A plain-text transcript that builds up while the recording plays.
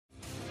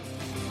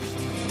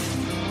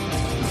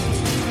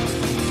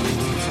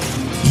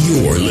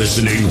You're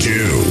listening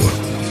to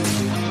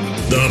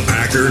the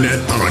Packernet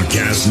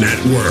Podcast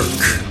Network.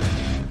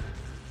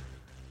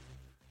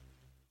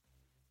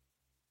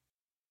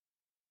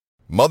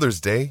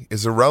 Mother's Day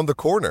is around the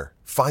corner.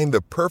 Find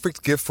the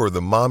perfect gift for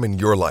the mom in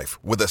your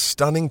life with a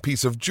stunning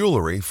piece of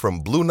jewelry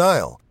from Blue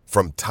Nile.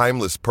 From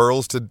timeless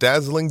pearls to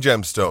dazzling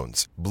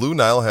gemstones, Blue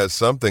Nile has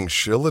something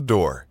she'll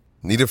adore.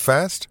 Need it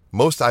fast?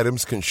 Most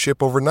items can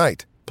ship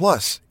overnight.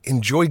 Plus,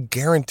 enjoy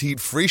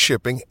guaranteed free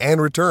shipping and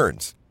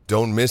returns.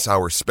 Don't miss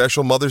our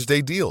special Mother's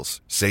Day deals.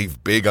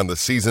 Save big on the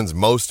season's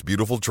most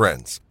beautiful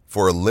trends.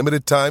 For a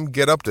limited time,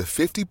 get up to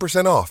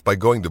 50% off by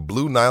going to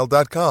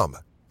BlueNile.com.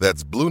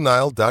 That's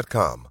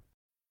BlueNile.com.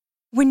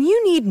 When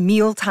you need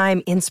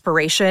mealtime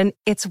inspiration,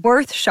 it's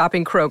worth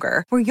shopping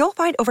Kroger, where you'll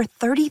find over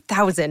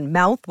 30,000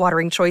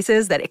 mouth-watering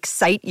choices that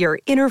excite your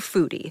inner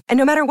foodie. And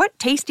no matter what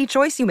tasty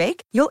choice you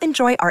make, you'll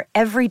enjoy our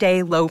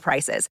everyday low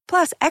prices,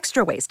 plus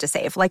extra ways to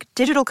save, like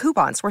digital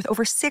coupons worth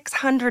over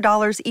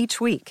 $600 each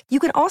week. You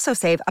can also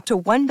save up to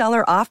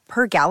 $1 off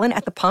per gallon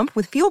at the pump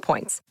with fuel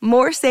points.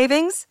 More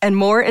savings and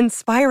more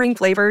inspiring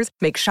flavors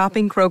make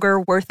shopping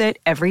Kroger worth it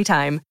every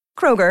time.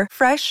 Kroger,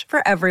 fresh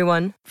for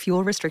everyone.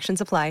 Fuel restrictions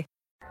apply.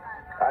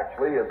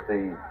 Actually, it's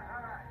the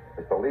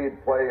lead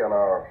play in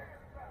our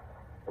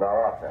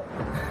offense.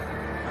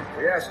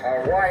 We ask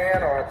our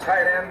YN or a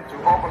tight end to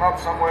open up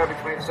somewhere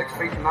between 6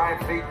 feet and 9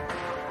 feet,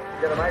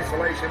 get an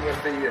isolation with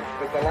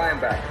the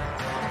linebacker.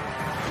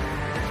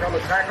 Tell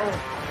the tackle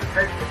to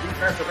take the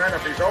defensive end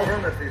if he's over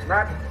him. If he's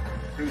not,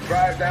 to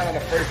drive down on the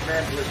first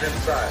man to his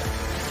inside.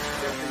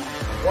 If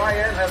the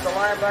YN has the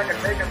linebacker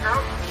taken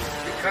out,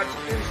 he cuts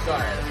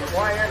inside. If the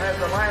YN has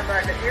the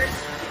linebacker in,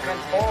 he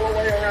comes all the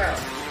way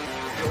around.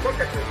 You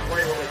look at this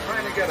play, what we're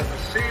trying to get is a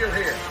seal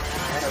here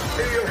and a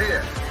seal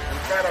here and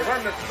try to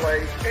run this play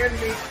in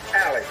the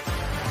alley.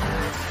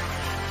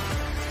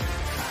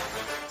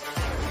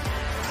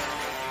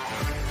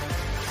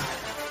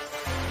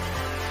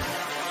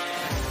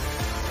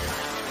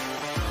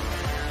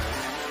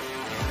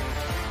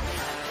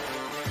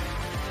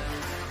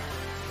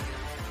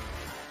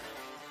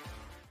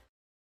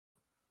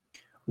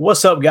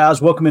 What's up,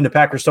 guys? Welcome into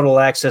Packers Total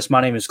Access.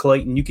 My name is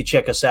Clayton. You can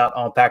check us out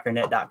on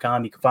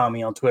Packernet.com. You can find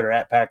me on Twitter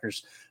at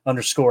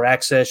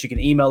Packers_access. You can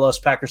email us,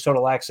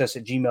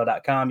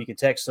 PackersTotalAccess@gmail.com. You can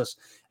text us,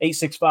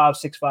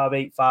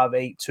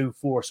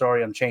 865-658-5824.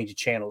 Sorry, I'm changing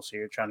channels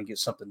here, trying to get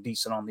something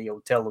decent on the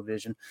old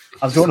television.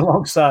 I'm joined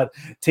alongside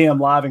Tim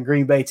live in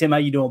Green Bay. Tim, how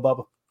you doing,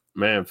 Bubba?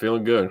 Man,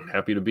 feeling good.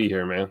 Happy to be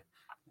here, man.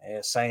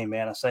 Yeah, same,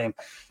 man. Same.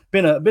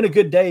 Been a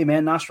good day,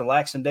 man. Nice,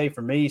 relaxing day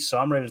for me. So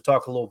I'm ready to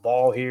talk a little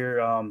ball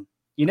here.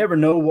 You never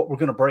know what we're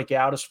going to break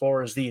out as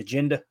far as the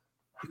agenda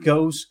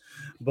goes,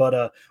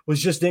 but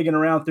was just digging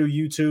around through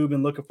YouTube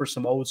and looking for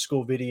some old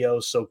school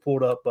videos. So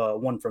pulled up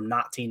one from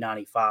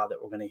 1995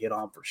 that we're going to hit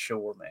on for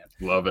sure, man.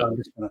 Love it. I'm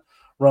just going to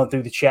run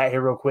through the chat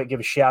here real quick,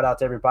 give a shout out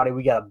to everybody.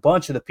 We got a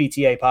bunch of the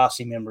PTA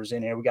posse members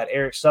in here. We got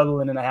Eric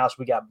Sutherland in the house.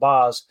 We got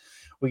Boz.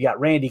 We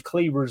got Randy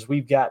Cleavers.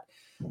 We've got,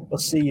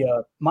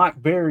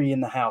 Mike Berry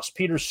in the house,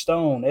 Peter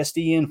Stone,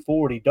 SDN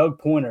 40, Doug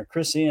Pointer,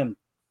 Chris M.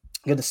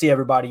 Good to see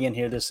everybody in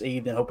here this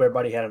evening. Hope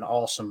everybody had an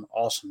awesome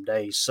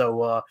day.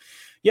 So,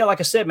 like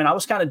I said, man, I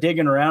was kind of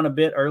digging around a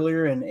bit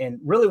earlier,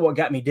 and really what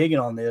got me digging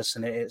on this,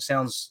 and it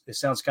sounds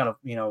kind of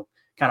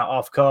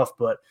off cuff,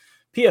 but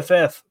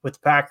PFF with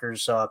the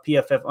Packers,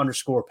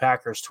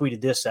 PFF_Packers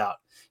tweeted this out.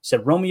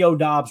 Said Romeo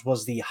Doubs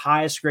was the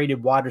highest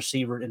graded wide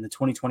receiver in the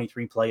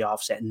 2023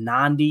 playoffs at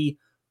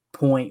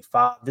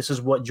 90.5. This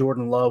is what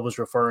Jordan Love was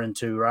referring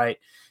to, right?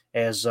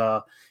 As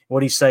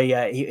what he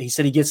say? He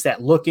said he gets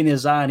that look in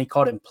his eye, and he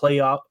called him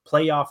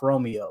playoff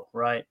Romeo,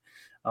 right?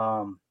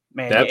 Man,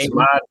 that's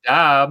my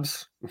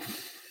Dobbs.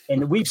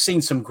 And we've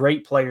seen some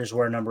great players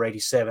wear number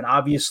 87.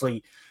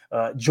 Obviously,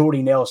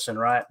 Jordy Nelson,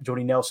 right?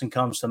 Jordy Nelson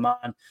comes to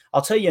mind.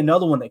 I'll tell you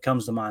another one that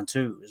comes to mind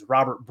too is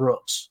Robert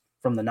Brooks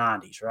from the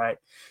 90s, right?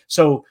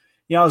 So,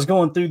 I was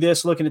going through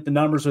this, looking at the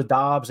numbers with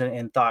Dobbs,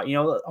 and thought, I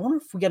wonder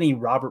if we got any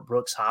Robert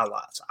Brooks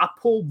highlights. I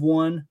pulled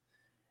one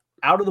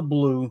out of the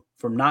blue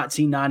from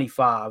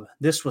 1995.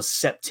 This was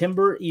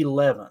September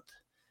 11th,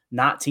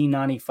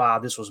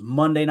 1995. This was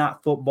Monday Night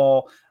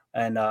Football.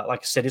 And like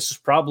I said, this was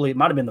it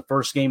might have been the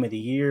first game of the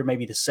year,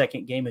 maybe the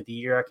second game of the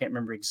year. I can't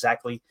remember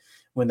exactly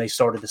when they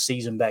started the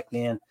season back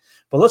then.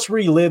 But let's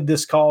relive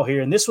this call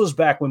here. And this was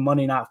back when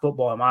Monday Night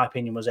Football, in my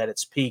opinion, was at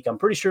its peak. I'm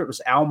pretty sure it was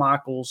Al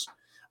Michaels.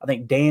 I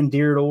think Dan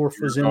Dierdorf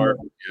was in there.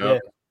 Yeah.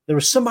 There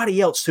was somebody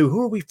else, too.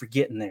 Who are we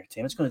forgetting there,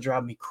 Tim? It's going to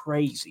drive me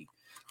crazy.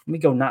 Let me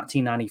go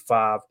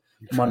 1995.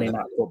 Monday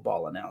Night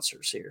Football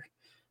announcers here.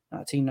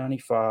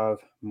 1995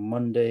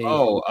 Monday.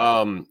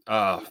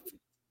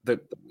 The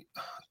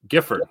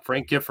Gifford,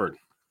 Frank Gifford.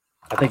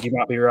 I think you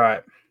might be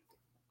right.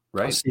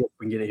 Right. Let's see if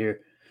we can get it here.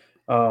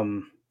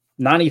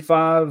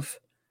 95.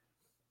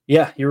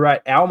 Yeah, you're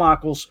right. Al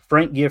Michaels,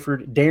 Frank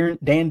Gifford, Dan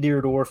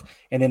Dierdorf,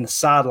 and then the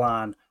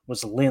sideline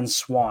was Lynn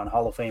Swann,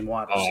 Hall of Fame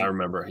wide receiver. Oh, I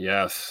remember.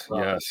 Yes.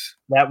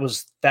 That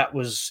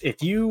was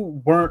if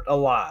you weren't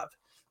alive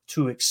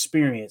to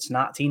experience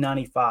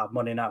 1995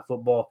 Monday Night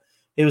Football,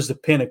 It was the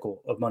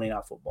pinnacle of Monday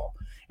Night Football.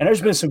 And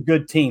there's been some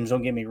good teams,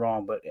 don't get me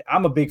wrong, but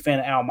I'm a big fan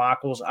of Al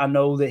Michaels. I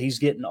know that he's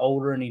getting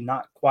older and he's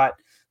not quite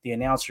the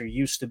announcer he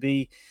used to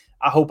be.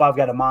 I hope I've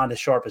got a mind as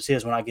sharp as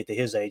his when I get to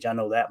his age. I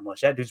know that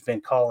much. That dude's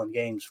been calling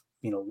games,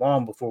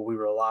 long before we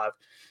were alive.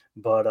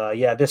 But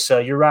this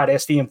you're right.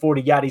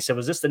 SDM40 guy. He said,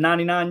 "Was this the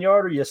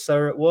 99-yarder?" Yes,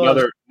 sir. It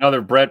was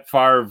another Brett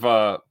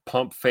Favre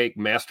pump fake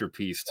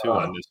masterpiece too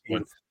on this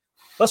one.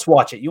 Let's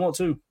watch it. You want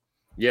to?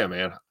 Yeah,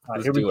 man. All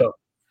right, here we go.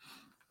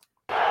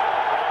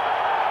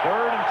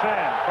 3rd and 10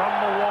 from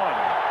the 1.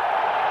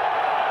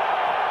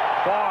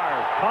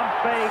 Favre pump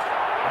fake,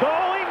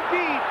 going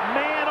deep.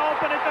 Man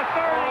open at the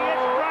 30.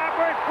 It's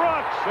Robert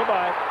Brooks.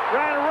 Goodbye.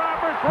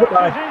 Robert Brooks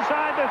is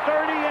inside the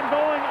 30 and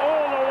going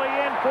all the way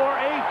in for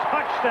a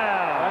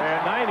touchdown.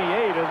 That's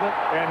 98, isn't it?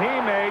 And he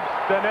makes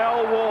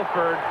Donnell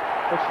Wolford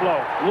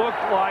look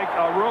like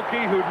a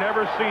rookie who'd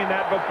never seen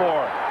that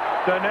before.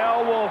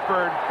 Donnell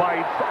Wolford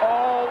fights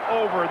all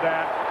over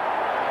that.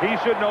 He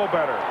should know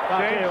better.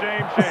 Shame.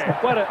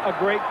 What a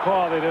great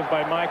call it is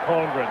by Mike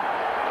Holmgren.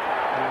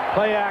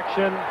 Play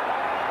action.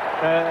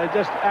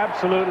 Just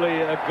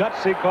absolutely a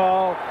gutsy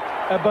call,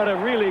 but a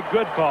really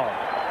good call.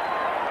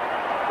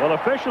 Well,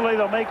 officially,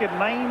 they'll make it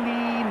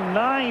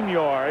 99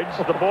 yards.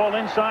 The ball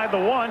inside the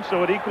 1,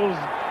 so it equals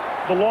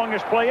the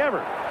longest play ever.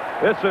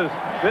 This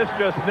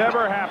just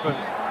never happens.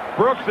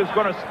 Brooks is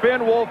going to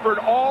spin Wolford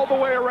all the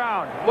way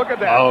around. Look at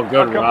that. Oh,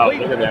 good route.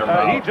 Look at that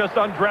route. He just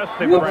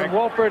undressed him, Frank.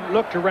 Wolford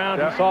looked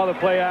around and saw the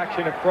play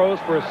action. It froze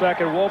for a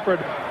second. Wolford,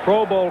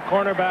 Pro Bowl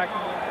cornerback,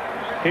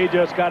 he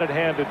just got it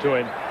handed to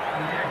him.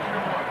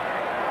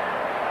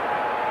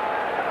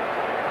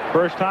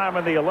 First time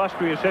in the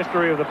illustrious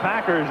history of the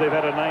Packers they've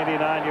had a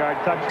 99-yard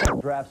touchdown.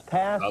 Drafts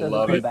past, I doesn't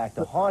love come it. back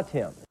to haunt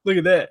him. Look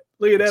at that.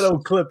 Look at that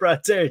old clip right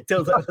there. It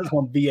tells that was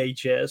on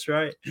VHS,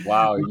 right?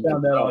 Wow. We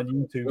found that on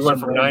YouTube. We went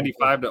from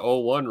 95 to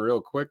 01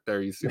 real quick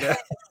there. You see that?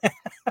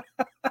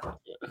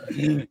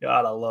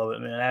 God, I love it,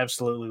 man.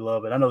 Absolutely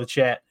love it. I know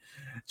the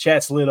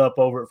chat's lit up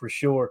over it for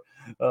sure.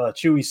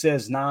 Chewy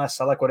says,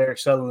 nice. I like what Eric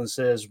Sutherland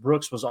says.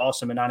 Brooks was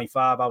awesome in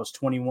 95. I was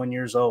 21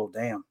 years old.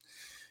 Damn.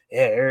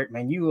 Yeah, Eric,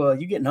 man, you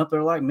getting up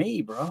there like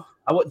me, bro.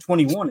 I wasn't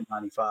 21 in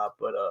 95,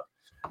 but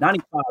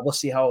 95, let's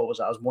see how old was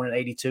I. I was born in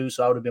 82,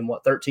 so I would have been,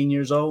 13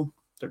 years old?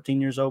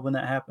 13 years old when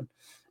that happened.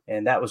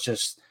 And that was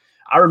just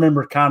 – I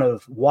remember kind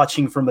of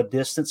watching from a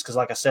distance because,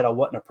 like I said, I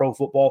wasn't a pro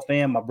football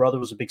fan. My brother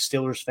was a big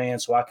Steelers fan,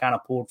 so I kind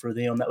of pulled for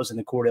them. That was in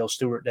the Cordell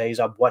Stewart days.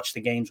 I watched the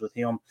games with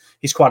him.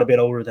 He's quite a bit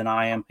older than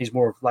I am. He's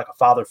more like a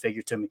father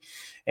figure to me.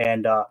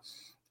 And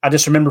I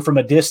just remember from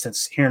a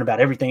distance hearing about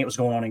everything that was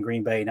going on in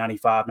Green Bay,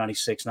 95,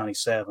 96,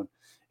 97,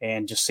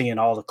 and just seeing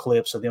all the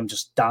clips of them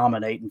just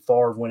dominating,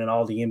 Favre winning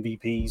all the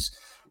MVPs.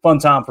 Fun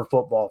time for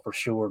football for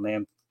sure,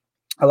 man.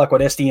 I like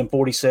what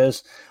SDM40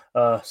 says.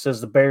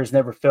 Says the Bears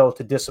never fail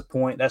to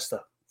disappoint. That's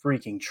the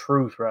freaking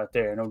truth right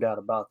there. No doubt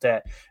about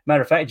that.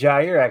 Matter of fact,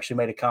 Jair actually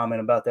made a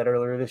comment about that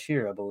earlier this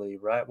year, I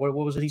believe, right? What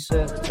was it he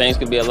said? Things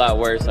could be a lot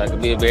worse. I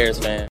could be a Bears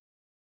fan.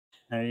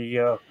 There you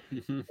go.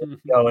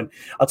 And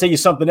I'll tell you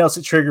something else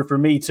that triggered for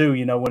me too.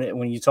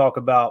 When you talk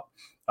about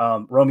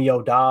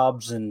Romeo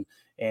Dobbs and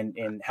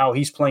how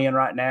he's playing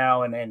right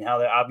now and how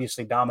they're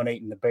obviously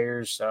dominating the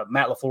Bears.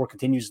 Matt LaFleur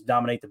continues to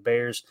dominate the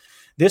Bears.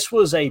 This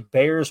was a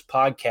Bears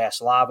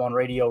podcast live on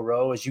Radio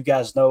Row. As you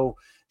guys know,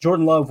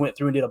 Jordan Love went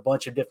through and did a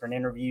bunch of different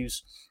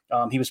interviews.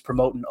 He was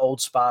promoting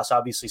Old Spice,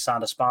 obviously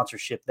signed a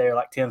sponsorship there.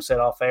 Like Tim said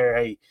off air,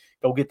 hey,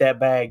 go get that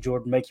bag,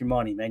 Jordan, make your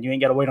money, man. You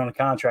ain't got to wait on a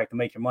contract to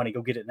make your money.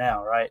 Go get it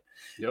now, right?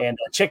 Yep. And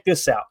check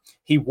this out.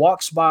 He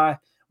walks by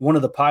one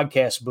of the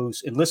podcast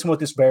booths and listen what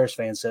this Bears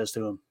fan says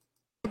to him.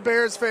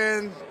 Bears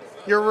fan,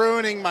 you're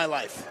ruining my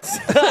life.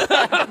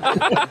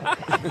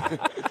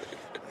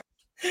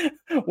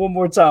 One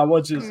more time.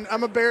 Watch this.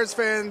 I'm a Bears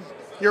fan.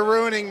 You're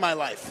ruining my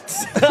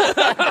life.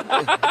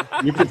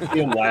 You could see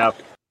him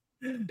laugh.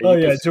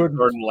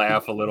 Jordan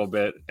laugh a little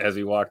bit as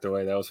he walked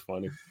away. That was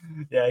funny.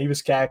 Yeah, he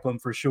was cackling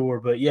for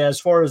sure. But yeah, as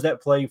far as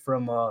that play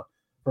from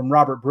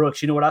Robert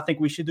Brooks, you know what I think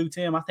we should do,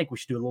 Tim? I think we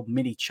should do a little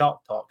mini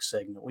chalk talk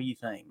segment. What do you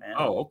think, man?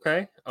 Oh,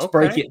 okay. Let's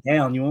break it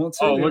down. You want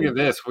to? Oh, look at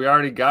this. We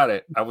already got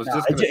it. I was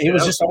just going to say it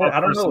was just I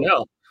don't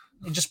know.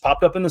 It just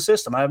popped up in the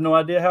system. I have no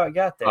idea how it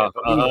got there.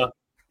 Anyway,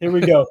 here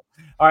we go.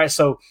 All right,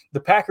 so the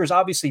Packers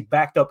obviously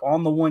backed up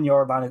on the 1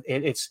 yard line.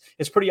 It's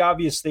pretty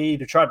obvious they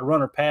either tried to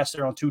run or pass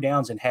there on 2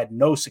 downs and had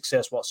no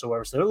success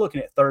whatsoever. So they're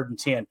looking at 3rd and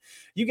 10.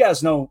 You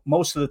guys know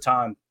most of the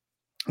time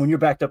when you're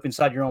backed up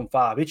inside your own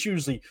 5, it's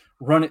usually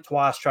run it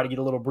twice, try to get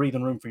a little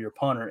breathing room for your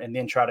punter, and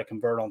then try to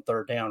convert on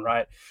 3rd down,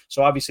 right?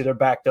 So obviously they're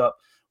backed up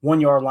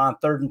 1 yard line,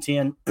 3rd and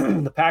 10.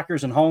 The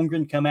Packers and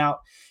Holmgren come out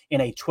in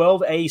a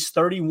 12 ace,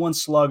 31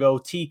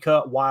 sluggo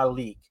T-cut Y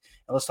league.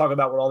 And let's talk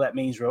about what all that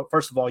means.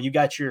 First of all, you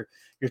got your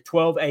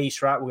 12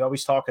 ace, right? We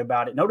always talk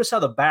about it. Notice how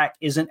the back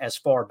isn't as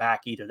far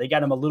back either. They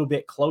got him a little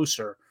bit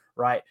closer,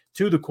 right,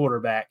 to the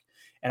quarterback.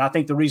 And I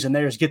think the reason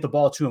there is get the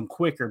ball to him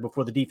quicker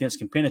before the defense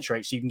can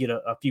penetrate so you can get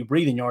a few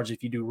breathing yards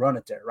if you do run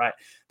it there, right?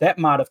 That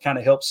might have kind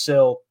of helped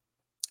sell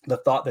the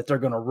thought that they're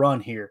going to run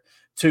here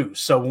too.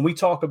 So when we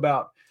talk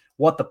about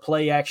what the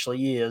play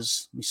actually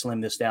is, let me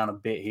slim this down a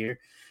bit here.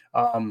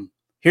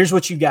 Here's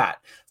what you got.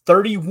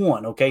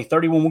 31, okay?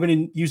 31, we're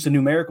going to use the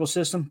numerical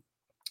system,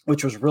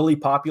 which was really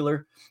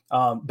popular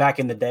back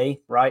in the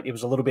day, right? It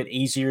was a little bit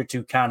easier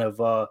to kind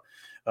of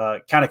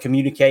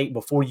communicate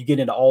before you get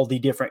into all the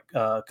different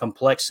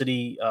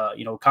complexity,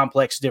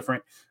 complex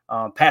different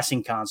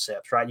passing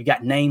concepts, right? You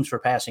got names for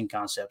passing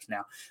concepts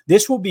now.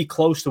 This will be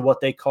close to what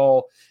they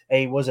call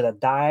a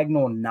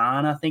diagonal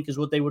 9, I think is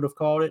what they would have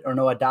called it, or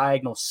no, a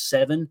diagonal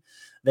 7.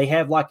 They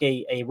have like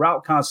a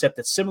route concept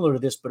that's similar to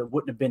this, but it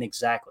wouldn't have been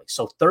exactly.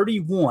 So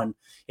 31,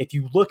 if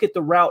you look at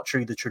the route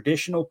tree, the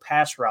traditional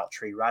pass route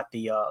tree, right?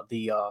 The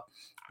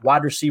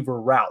wide receiver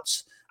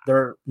routes,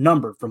 they're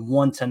numbered from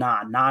 1 to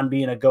 9, 9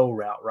 being a go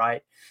route,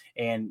 right?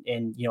 And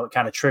it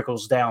kind of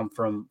trickles down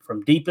from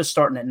deepest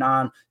starting at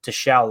 9 to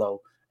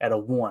shallow at a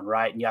 1,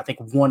 right? And I think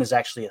 1 is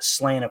actually a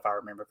slant, if I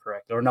remember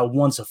correctly. Or no,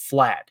 1's a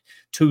flat,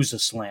 2's a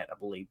slant, I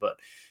believe. But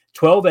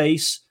 12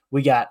 ace,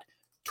 we got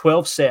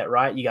 12 set,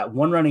 right? You got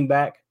 1 running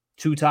back,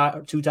 two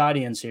tight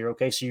ends here,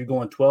 okay? So you're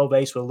going 12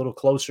 ace with a little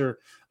closer,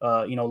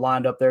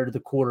 lined up there to the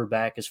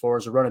quarterback as far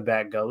as the running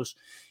back goes.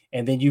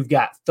 And then you've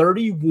got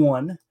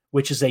 31,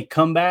 which is a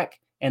comeback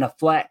and a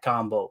flat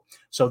combo.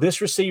 So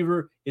this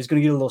receiver is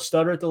going to get a little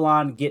stutter at the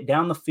line, get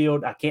down the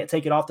field. I can't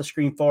take it off the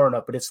screen far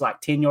enough, but it's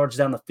like 10 yards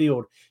down the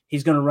field.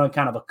 He's going to run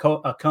kind of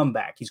a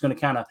comeback. He's going to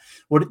kind of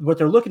what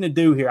they're looking to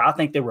do here. I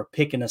think they were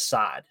picking a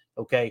side.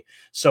 Okay.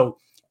 So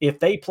if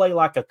they play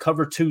like a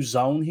cover 2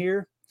 zone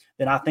here,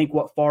 then I think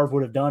what Favre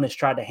would have done is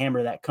tried to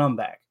hammer that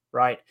comeback,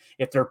 right?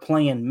 If they're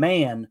playing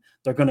man,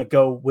 they're going to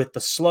go with the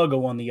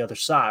sluggo on the other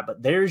side.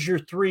 But there's your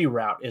 3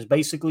 route is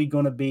basically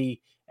going to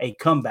be a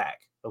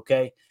comeback.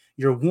 Okay.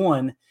 Your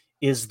 1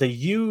 is the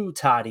U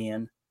tight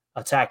end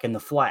attacking the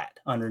flat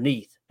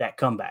underneath that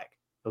comeback,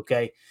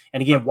 okay?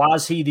 And again, why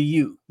is he the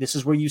U? This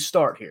is where you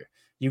start here.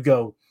 You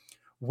go,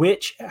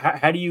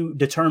 how do you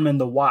determine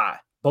the Y?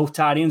 Both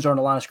tight ends are on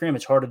the line of scrimmage.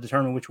 It's hard to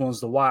determine which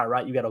one's the Y,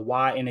 right? You got a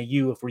Y and a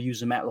U if we're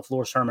using Matt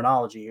LaFleur's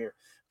terminology here,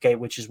 okay,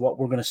 which is what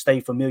we're going to stay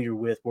familiar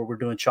with where we're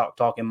doing chalk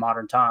talk in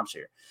modern times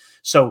here.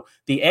 So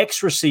the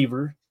X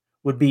receiver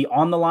would be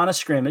on the line of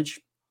scrimmage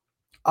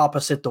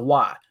opposite the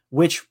Y.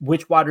 Which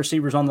wide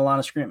receiver is on the line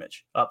of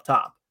scrimmage? Up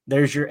top.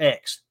 There's your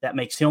X. That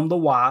makes him the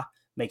Y,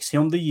 makes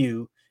him the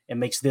U, and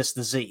makes this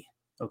the Z.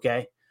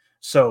 Okay?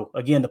 So,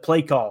 again, the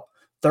play call.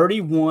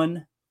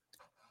 31,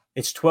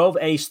 it's 12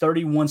 ace,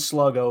 31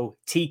 sluggo,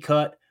 T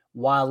cut,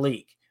 Y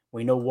leak.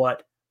 We know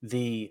what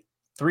the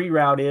 3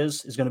 route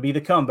is going to be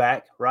the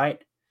comeback,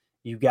 right?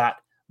 You got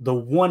the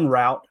 1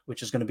 route,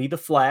 which is going to be the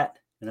flat,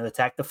 and then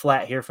attack the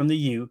flat here from the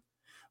U.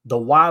 The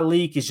Y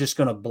leak is just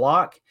going to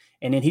block,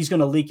 and then he's going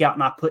to leak out,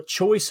 and I put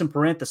choice in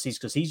parentheses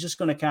because he's just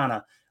going to kind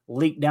of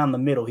leak down the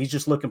middle. He's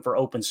just looking for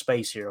open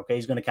space here, okay?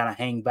 He's going to kind of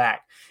hang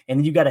back. And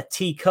then you got a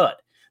T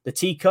cut. The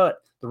T cut,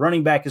 the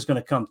running back is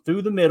going to come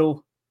through the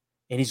middle,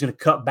 and he's going to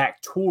cut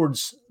back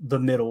towards the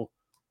middle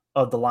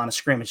of the line of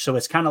scrimmage. So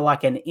it's kind of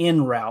like an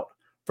in route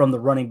from the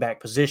running back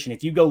position.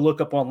 If you go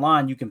look up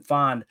online, you can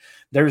find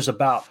there's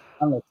about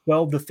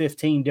 12 to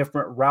 15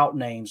 different route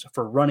names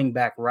for running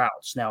back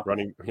routes. Now,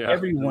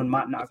 everyone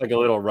might not. It's like a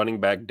little running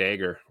back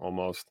dagger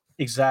almost.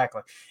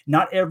 Exactly.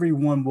 Not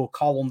everyone will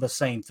call them the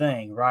same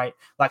thing, right?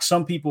 Like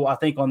some people, I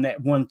think on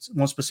that one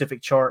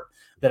specific chart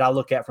that I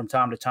look at from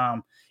time to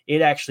time,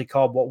 it actually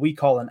called what we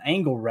call an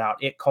angle route.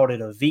 It called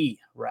it a V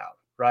route,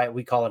 right?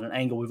 We call it an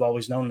angle. We've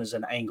always known it as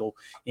an angle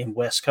in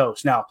West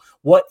Coast. Now,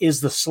 what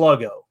is the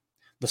sluggo?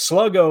 The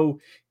sluggo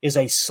is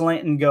a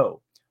slant and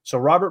go. So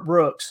Robert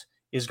Brooks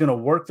is going to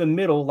work the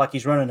middle like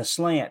he's running a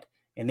slant,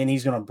 and then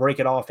he's going to break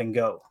it off and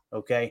go,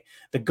 okay?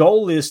 The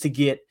goal is to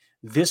get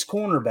this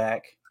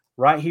cornerback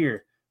right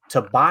here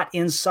to bite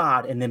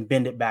inside and then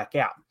bend it back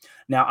out.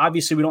 Now,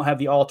 obviously, we don't have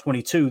the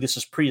all-22. This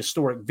is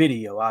prehistoric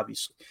video,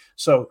 obviously.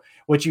 So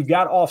what you've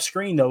got off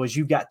screen, though, is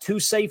you've got 2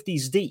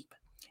 safeties deep,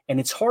 and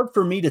it's hard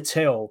for me to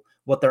tell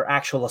what their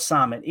actual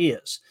assignment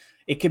is.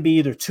 It could be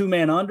either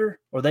 2-man under,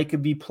 or they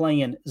could be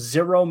playing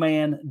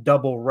 0-man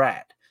double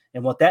rat.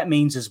 And what that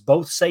means is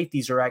both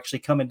safeties are actually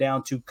coming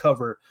down to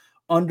cover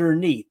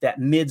underneath that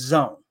mid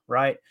zone,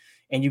 right?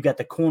 And you got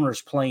the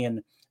corners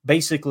playing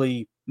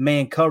basically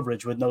man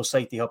coverage with no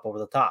safety help over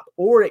the top.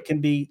 Or it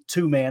can be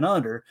 2-man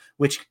under,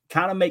 which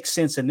kind of makes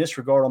sense in this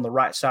regard on the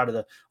right side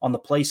on the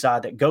play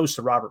side that goes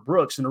to Robert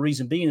Brooks. And the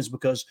reason being is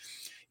because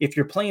if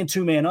you're playing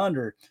 2-man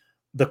under,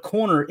 the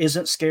corner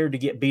isn't scared to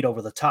get beat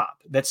over the top.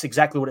 That's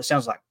exactly what it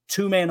sounds like.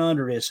 2-man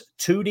under is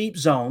 2 deep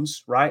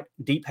zones, right?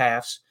 Deep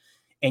halves.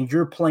 And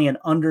you're playing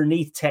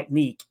underneath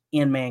technique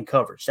in man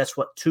coverage. That's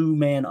what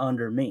 2-man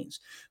under means.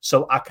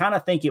 So I kind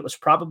of think it was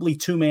probably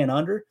 2-man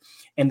under,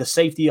 and the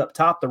safety up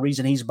top, the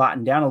reason he's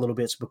biting down a little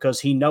bit is because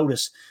he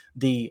noticed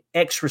the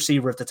X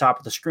receiver at the top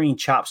of the screen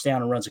chops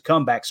down and runs a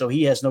comeback. So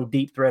he has no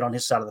deep threat on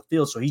his side of the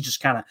field. So he's just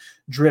kind of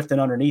drifting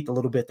underneath a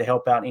little bit to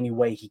help out any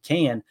way he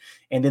can.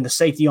 And then the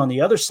safety on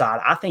the other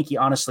side, I think he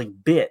honestly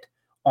bit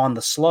on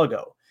the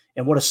sluggo.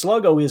 And what a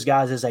sluggo is,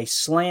 guys, is a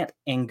slant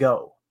and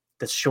go.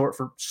 That's short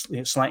for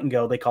slant and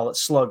go. They call it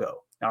sluggo.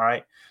 All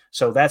right.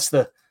 So that's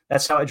the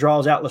That's how it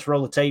draws out. Let's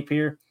roll the tape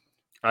here.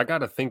 I got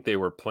to think they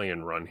were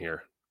playing run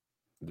here.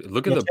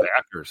 Look at the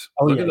backers.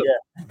 Oh, Look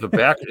yeah, at the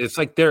back. It's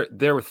like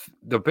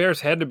the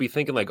Bears had to be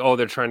thinking like, oh,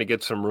 they're trying to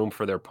get some room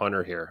for their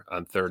punter here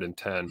on 3rd and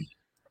 10.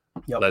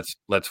 Yep.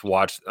 Let's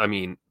watch. I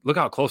mean, look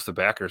how close the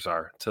backers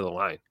are to the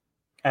line.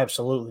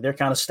 Absolutely. They're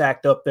kind of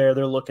stacked up there.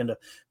 They're looking to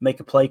make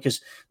a play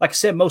because, like I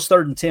said, most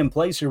 3rd and 10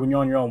 plays here when you're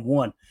on your own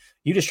 1,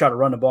 you just try to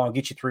run the ball and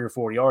get you 3 or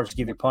 4 yards to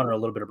give your punter a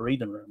little bit of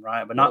breathing room,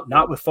 right? But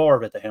not with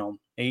Favre at the helm.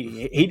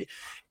 He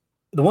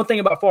the one thing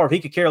about Favre, he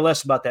could care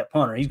less about that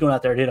punter. He's going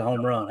out there to hit a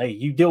home run. Hey,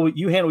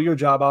 you handle your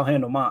job, I'll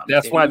handle mine.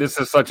 That's why this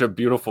is such a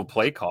beautiful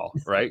play call,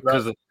 right?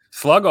 Because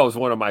Sluggo is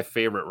one of my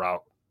favorite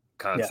route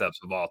concepts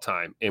of all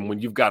time. And when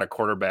you've got a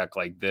quarterback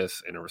like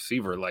this and a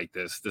receiver like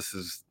this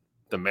is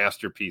the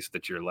masterpiece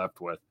that you're left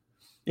with.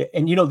 Yeah,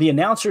 and the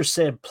announcer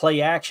said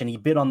play action. He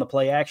bid on the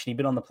play action. He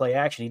bid on the play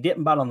action. He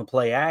didn't bite on the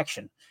play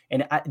action.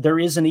 And there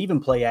isn't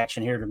even play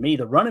action here to me.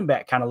 The running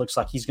back kind of looks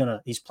like he's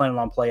planning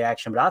on play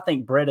action. But I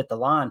think Brett at the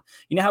line,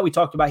 you know how we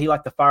talked about he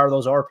liked to fire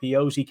those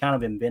RPOs? He kind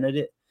of invented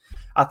it.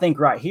 I think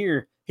right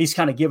here, he's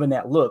kind of giving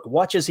that look.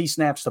 Watch as he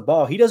snaps the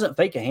ball. He doesn't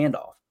fake a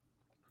handoff,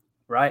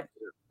 right?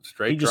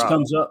 Straight He just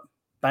comes up,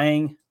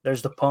 bang,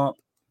 there's the pump,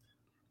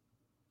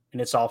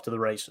 and it's off to the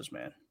races,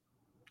 man.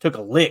 Took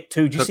a lick,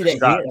 too. Did you see that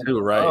shot hit? too,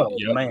 right? Oh,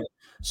 man.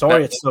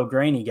 Sorry it's so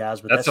grainy, guys.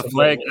 But that's a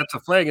flag. That's a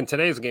flag in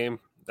today's game.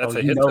 That's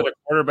a hit to the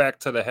quarterback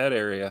to the head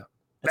area.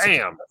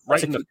 Bam!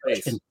 Right in the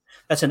face.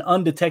 That's an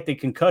undetected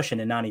concussion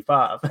in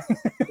 95.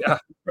 Yeah.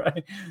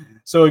 Right?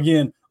 So,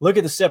 again, look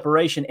at the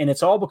separation. And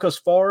it's all because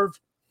Favre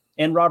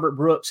and Robert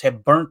Brooks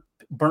have burnt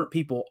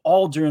people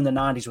all during the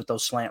 90s with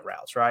those slant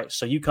routes, right?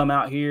 So you come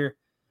out here,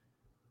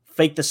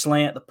 fake the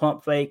slant, the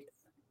pump fake,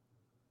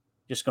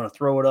 just going to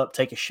throw it up,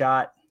 take a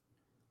shot.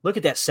 Look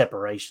at that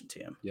separation,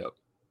 Tim. Yep.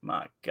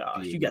 My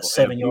gosh, you got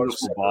 7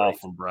 yards. Ball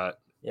from Brett.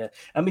 Yeah.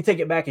 Let me take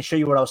it back and show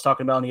you what I was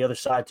talking about on the other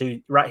side,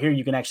 too. Right here,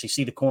 you can actually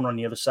see the corner on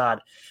the other side.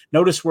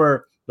 Notice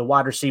where the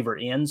wide receiver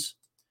ends.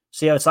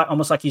 See how it's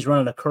almost like he's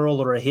running a curl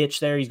or a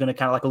hitch there. He's going to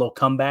kind of like a little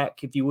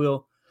comeback, if you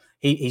will.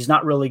 He's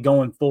not really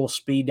going full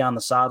speed down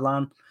the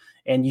sideline.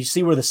 And you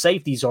see where the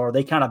safeties are.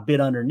 They kind of bit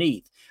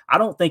underneath. I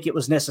don't think it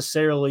was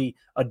necessarily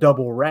a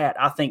double rat.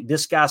 I think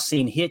this guy's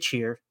seen hitch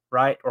here,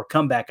 right? Or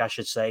comeback, I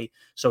should say.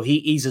 So he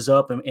eases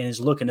up and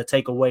is looking to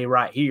take away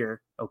right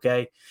here,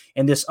 okay?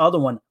 And this other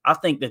one, I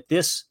think that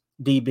this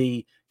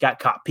DB got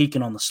caught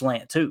peeking on the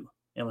slant too.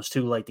 It was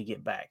too late to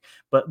get back.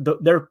 But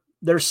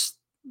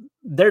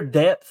their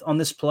depth on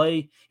this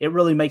play, it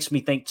really makes me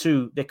think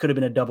too, that could have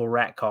been a double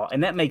rat call.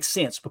 And that makes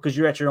sense because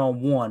you're at your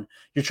own 1.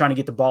 You're trying to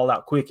get the ball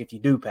out quick if you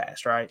do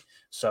pass, right?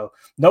 So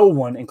no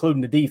one,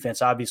 including the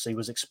defense, obviously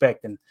was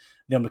expecting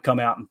them to come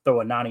out and throw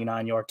a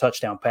 99-yard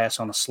touchdown pass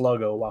on a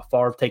sluggo while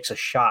Favre takes a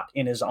shot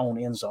in his own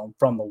end zone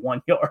from the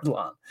 1-yard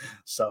line.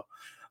 So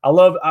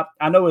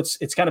I know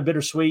it's kind of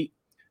bittersweet.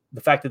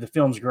 The fact that the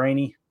film's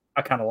grainy,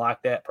 I kind of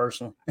like that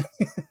personally.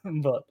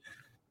 But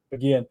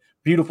again,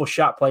 beautiful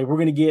shot play. We're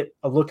going to get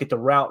a look at the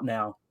route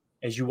now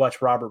as you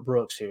watch Robert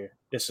Brooks here.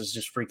 This is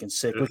just freaking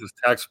sick. This is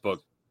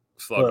textbook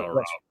sluggo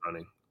route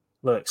running.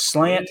 Look,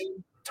 slant,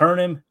 turn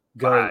him,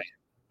 go. Bye.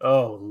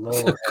 Oh,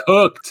 Lord.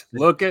 Cooked.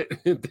 Look at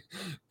him.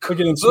 Cooked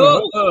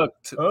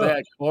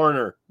That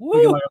corner.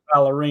 Looking like a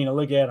ballerina.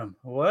 Look at him.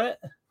 What?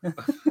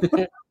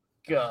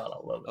 God, I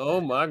love it. Oh,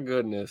 my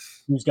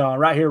goodness. He's gone.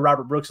 Right here,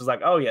 Robert Brooks is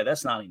like, oh, yeah,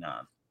 that's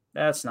 99.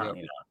 That's 99.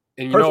 Yep.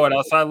 And you know what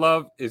else I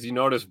love is you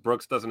notice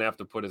Brooks doesn't have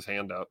to put his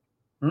hand up.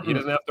 Mm-mm. He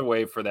doesn't have to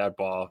wait for that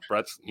ball.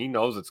 He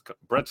knows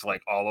Brett's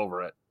like all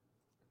over it.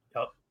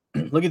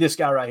 Yep. Look at this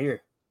guy right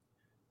here.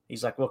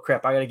 He's like, well,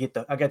 crap, I got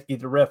to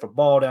get the ref a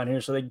ball down here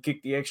so they can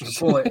kick the extra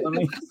point. I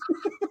mean,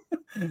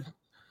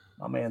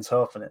 my man's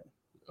huffing it.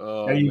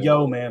 Oh, there you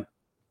go, man.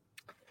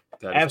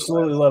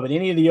 Absolutely love it.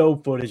 Any of the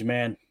old footage,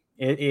 man,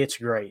 it's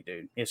great,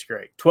 dude. It's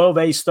great. 12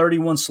 ace,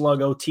 31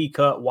 sluggo,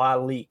 T-cut, Y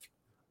leak.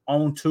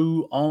 On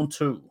two.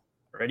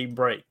 Ready,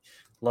 break.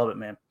 Love it,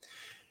 man.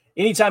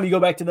 Anytime you go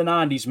back to the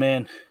 90s,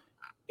 man,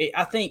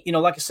 I think,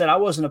 like I said, I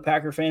wasn't a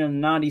Packer fan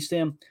in the 90s,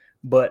 Tim,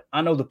 but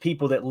I know the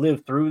people that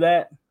lived through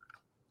that.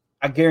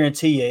 I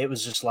guarantee you it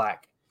was just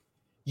like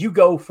you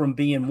go from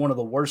being one of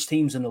the worst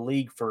teams in the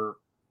league for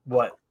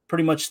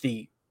pretty much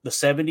the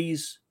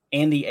 70s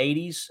and the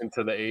 80s.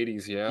 Into the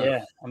 80s, yeah.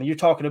 Yeah. I mean, you're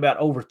talking about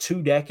over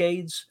 2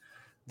 decades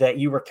that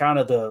you were kind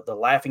of the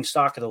laughing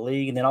stock of the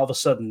league, and then all of a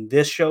sudden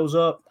this shows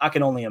up. I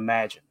can only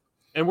imagine.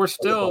 And we're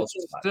still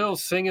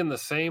singing the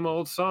same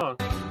old song.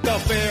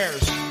 The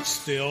Bears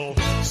still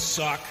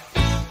suck.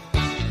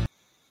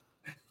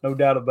 No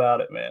doubt about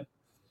it, man.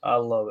 I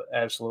love it.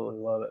 Absolutely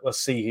love it. Let's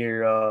see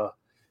here.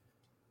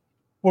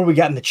 What do we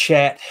got in the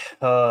chat?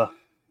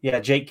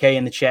 Jake K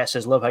in the chat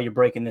says, love how you're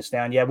breaking this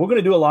down. Yeah, we're going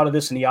to do a lot of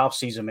this in the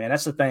offseason, man.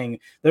 That's the thing.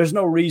 There's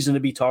no reason to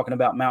be talking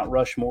about Mount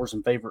Rushmores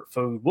and favorite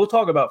food. We'll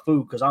talk about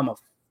food because I'm a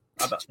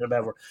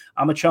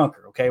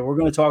chunker, okay? We're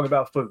going to talk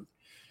about food.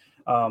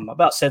 I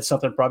about said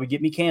something probably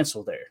get me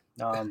canceled there.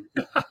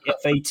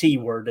 FAT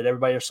word that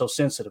everybody is so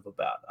sensitive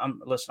about.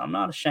 I'm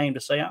not ashamed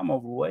to say I'm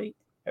overweight.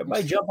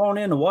 Everybody jump on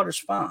in. The water's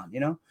fine,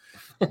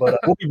 But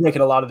we'll be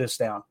breaking a lot of this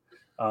down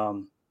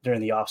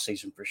during the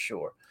offseason for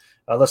sure.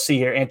 Let's see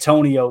here.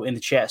 Antonio in the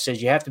chat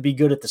says you have to be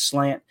good at the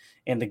slant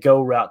and the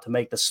go route to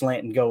make the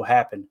slant and go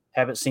happen.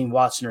 Haven't seen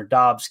Watson or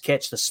Dobbs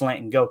catch the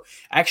slant and go.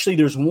 Actually,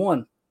 there's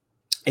one,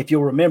 if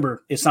you'll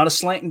remember, it's not a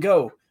slant and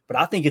go, but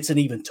I think it's an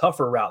even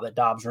tougher route that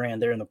Dobbs ran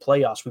there in the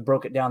playoffs. We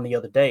broke it down the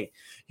other day.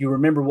 You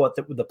remember what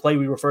the play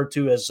we referred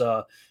to as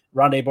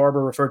Rondé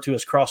Barber referred to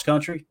as cross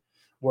country,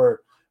 where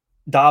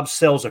Dobbs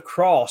sails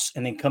across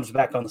and then comes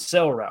back on the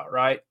sail route,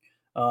 right?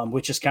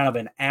 Which is kind of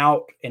an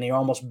out, and you're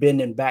almost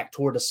bending back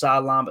toward the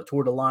sideline, but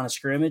toward the line of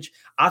scrimmage.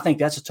 I think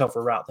that's a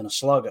tougher route than a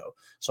sluggo.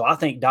 So I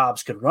think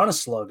Dobbs could run a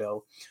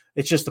sluggo.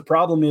 It's just the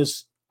problem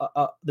is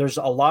there's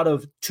a lot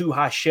of too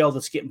high shell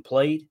that's getting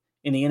played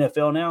in the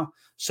NFL now.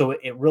 So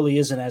it really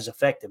isn't as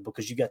effective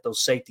because you got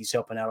those safeties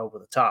helping out over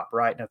the top,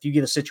 right? Now, if you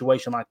get a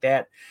situation like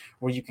that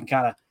where you can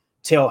kind of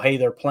tell, hey,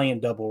 they're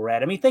playing double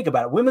rat. I mean, think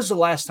about it. When was the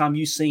last time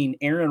you seen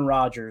Aaron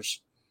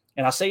Rodgers?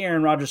 And I say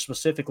Aaron Rodgers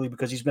specifically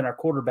because he's been our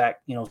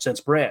quarterback,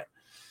 since Brett.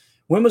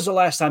 When was the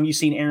last time you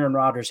seen Aaron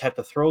Rodgers have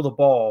to throw the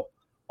ball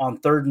on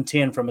 3rd and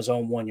 10 from his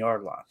own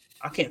 1-yard line?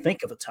 I can't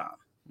think of a time,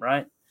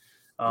 right?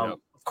 Of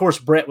course,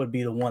 Brett would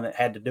be the one that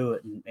had to do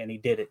it, and he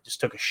did it.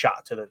 Just took a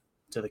shot to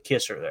the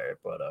kisser there.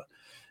 But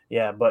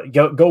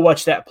go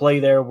watch that play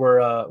there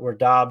where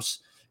Dobbs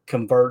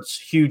converts,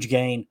 huge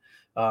gain.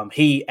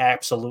 He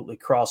absolutely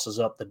crosses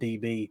up the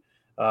DB.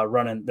 They're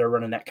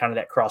running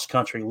that cross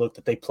country look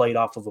that they played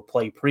off of a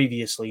play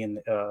previously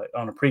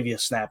on a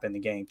previous snap in the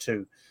game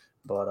too.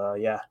 But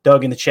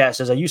Doug in the chat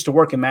says I used to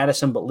work in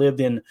Madison but lived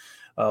in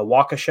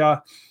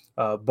Waukesha,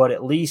 but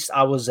at least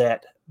I was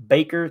at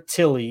Baker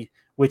Tilly,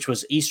 which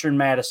was Eastern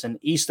Madison,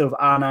 east of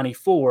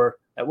I-94.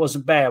 That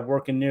wasn't bad,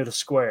 working near the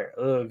square.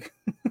 Ugh.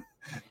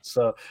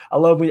 So I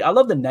love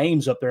the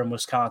names up there in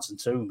Wisconsin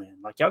too, man.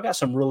 Like y'all got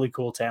some really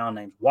cool town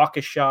names.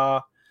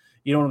 Waukesha.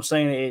 You know what I'm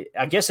saying?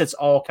 I guess it's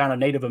all kind of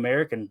Native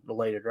American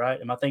related,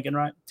 right? Am I thinking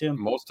right,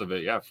 Tim? Most of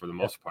it, yeah, for the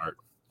most part.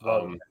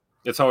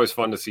 It's always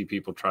fun to see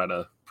people try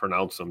to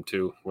pronounce them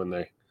too when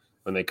they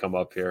come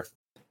up here.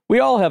 We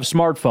all have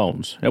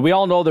smartphones, and we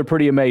all know they're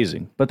pretty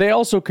amazing, but they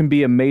also can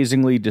be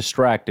amazingly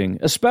distracting,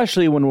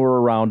 especially when we're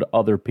around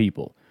other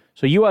people.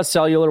 So US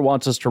Cellular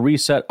wants us to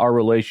reset our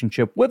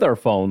relationship with our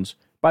phones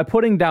by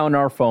putting down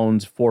our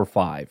phones for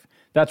 $5.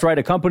 That's right,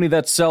 a company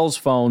that sells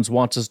phones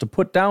wants us to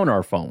put down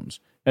our phones.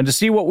 And to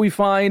see what we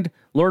find,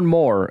 learn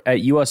more at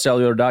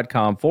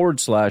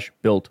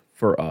uscellular.com/built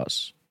for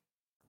us.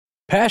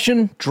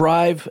 Passion,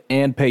 drive,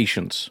 and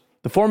patience.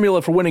 The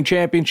formula for winning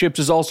championships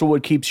is also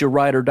what keeps your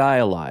ride or die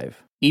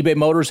alive. eBay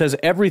Motors has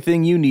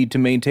everything you need to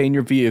maintain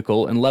your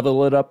vehicle and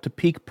level it up to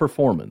peak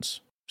performance.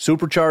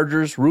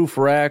 Superchargers, roof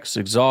racks,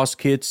 exhaust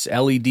kits,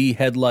 LED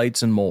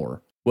headlights, and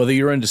more. Whether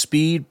you're into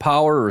speed,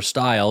 power, or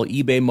style,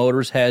 eBay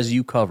Motors has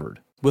you covered.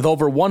 With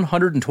over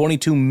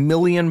 122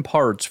 million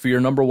parts for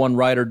your number one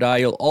ride or die,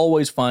 you'll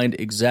always find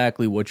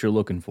exactly what you're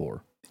looking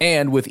for.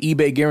 And with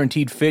eBay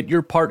Guaranteed Fit,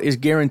 your part is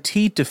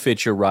guaranteed to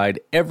fit your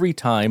ride every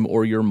time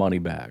or your money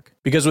back.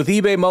 Because with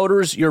eBay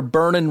Motors, you're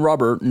burning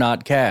rubber,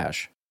 not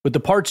cash. With the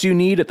parts you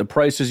need at the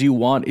prices you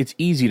want, it's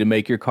easy to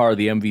make your car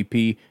the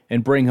MVP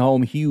and bring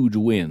home huge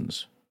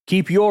wins.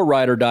 Keep your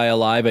ride or die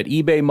alive at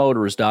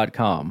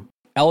ebaymotors.com.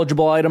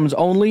 Eligible items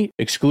only,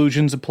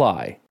 exclusions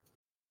apply.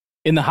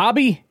 In the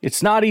hobby,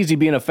 it's not easy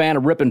being a fan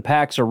of ripping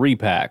packs or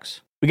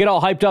repacks. We get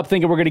all hyped up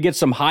thinking we're going to get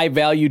some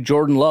high-value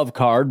Jordan Love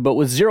card, but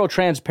with zero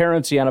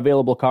transparency on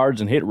available cards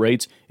and hit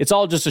rates, it's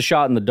all just a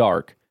shot in the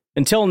dark.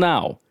 Until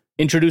now,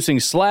 introducing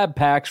slab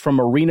packs from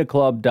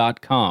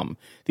arenaclub.com,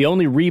 the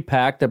only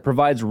repack that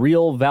provides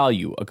real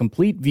value, a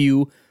complete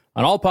view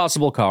on all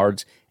possible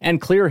cards, and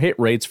clear hit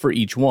rates for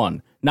each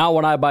one. Now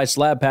when I buy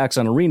slab packs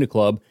on Arena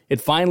Club, it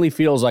finally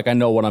feels like I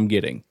know what I'm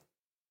getting.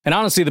 And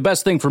honestly, the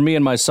best thing for me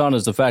and my son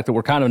is the fact that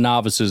we're kind of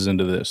novices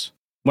into this.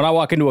 When I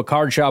walk into a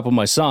card shop with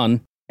my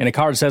son, and a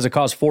card says it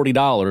costs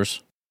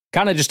 $40,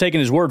 kind of just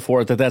taking his word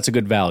for it that that's a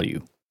good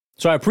value.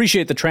 So I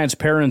appreciate the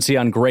transparency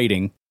on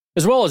grading,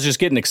 as well as just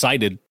getting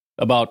excited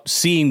about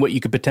seeing what you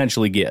could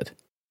potentially get.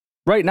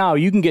 Right now,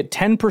 you can get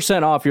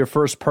 10% off your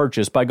first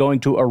purchase by going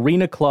to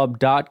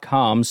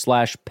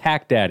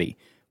arenaclub.com/packdaddy.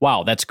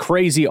 Wow, that's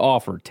crazy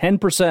offer.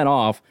 10%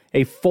 off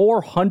a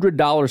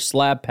 $400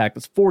 slab pack.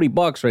 That's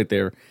 $40 right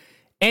there.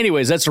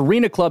 Anyways, that's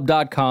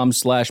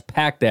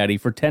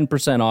arenaclub.com/packdaddy for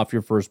 10% off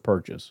your first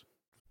purchase.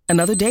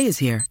 Another day is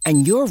here,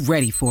 and you're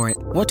ready for it.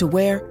 What to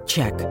wear?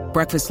 Check.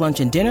 Breakfast, lunch,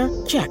 and dinner?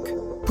 Check.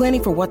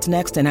 Planning for what's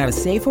next and how to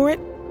save for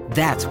it?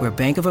 That's where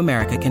Bank of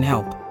America can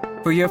help.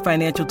 For your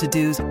financial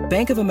to-dos,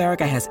 Bank of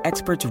America has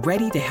experts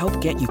ready to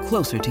help get you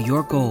closer to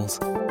your goals.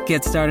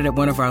 Get started at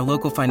one of our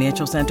local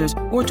financial centers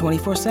or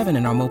 24/7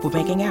 in our mobile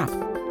banking app.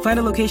 Find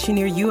a location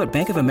near you at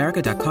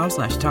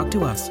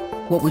bankofamerica.com/talktous.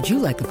 What would you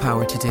like the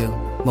power to do?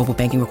 Mobile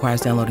banking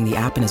requires downloading the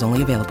app and is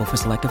only available for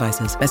select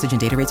devices. Message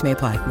and data rates may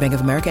apply. Bank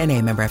of America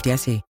NA, member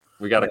FDIC.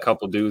 We got a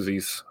couple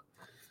doozies.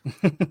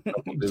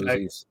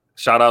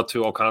 Shout out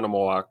to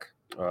Oconomowoc.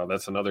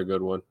 That's another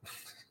good one.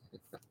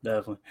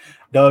 Definitely.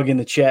 Doug in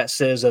the chat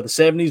says the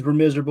 70s were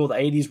miserable. The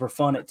 80s were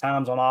fun at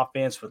times on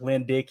offense with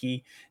Lynn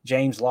Dickey,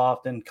 James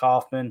Lofton,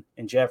 Kaufman,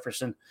 and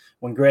Jefferson.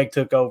 When Greg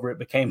took over, it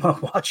became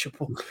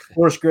unwatchable. Of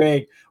course,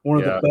 Greg, one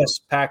of the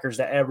best Packers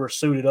that ever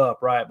suited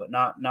up, right? But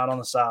not on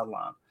the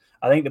sideline.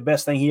 I think the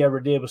best thing he ever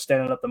did was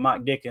standing up to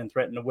Mike Dickey and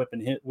threatening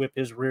to whip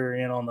his rear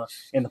end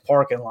in the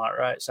parking lot,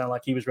 right? It sounded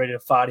like he was ready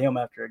to fight him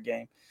after a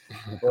game.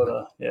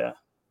 But, yeah,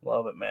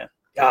 love it, man.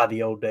 God,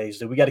 the old days,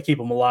 dude. We got to keep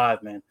them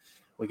alive, man.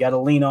 We got to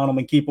lean on them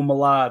and keep them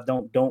alive.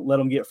 Don't let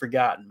them get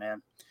forgotten,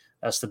 man.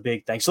 That's the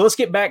big thing. So let's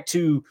get back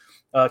to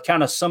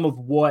kind of some of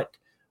what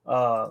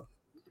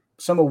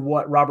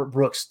Robert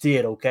Brooks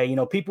did. Okay, you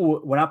know, people,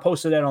 when I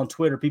posted that on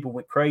Twitter, people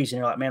went crazy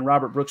and they're like, "Man,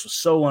 Robert Brooks was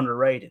so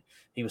underrated.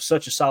 He was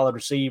such a solid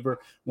receiver."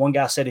 One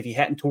guy said if he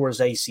hadn't tore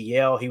his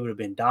ACL, he would have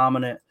been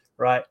dominant.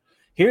 Right?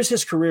 Here's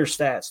his career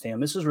stats,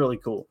 Tim. This is really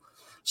cool.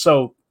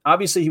 So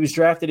obviously, he was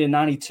drafted in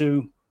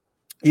 '92.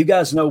 You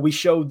guys know we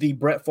showed the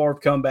Brett Favre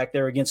comeback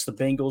there against the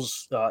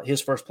Bengals,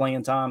 his first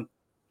playing time,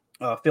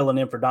 filling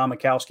in for Don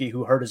Mikowski,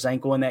 who hurt his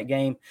ankle in that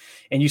game.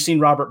 And you've seen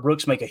Robert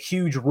Brooks make a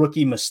huge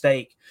rookie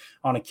mistake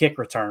on a kick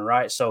return,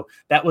 right? So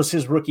that was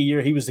his rookie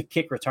year. He was the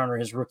kick returner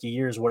his rookie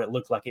year is what it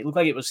looked like. It looked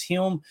like it was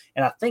him,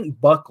 and I think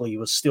Buckley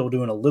was still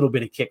doing a little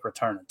bit of kick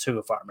returning too,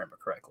 if I remember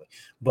correctly.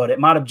 But it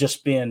might have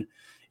just been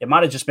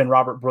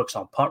Robert Brooks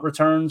on punt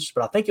returns,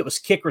 but I think it was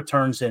kick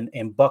returns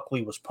and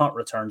Buckley was punt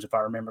returns, if I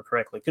remember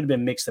correctly. It could have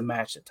been mixed and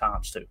matched at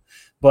times too.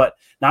 But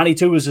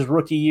 92 was his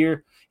rookie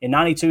year. In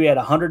 92, he had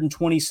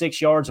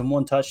 126 yards and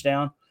 1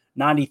 touchdown.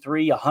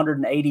 93,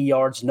 180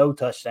 yards, no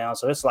touchdown.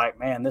 So it's like,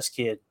 man, this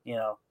kid, you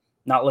know,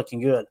 not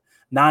looking good.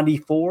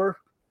 94,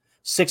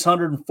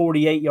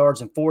 648 yards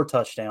and 4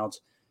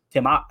 touchdowns.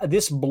 Tim,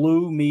 this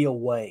blew me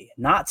away.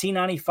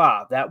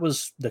 1995, that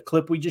was the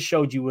clip we just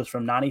showed you was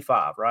from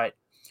 95, right?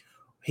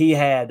 He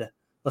had,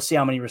 let's see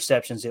how many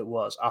receptions it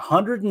was.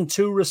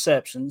 102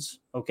 receptions,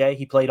 okay?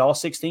 He played all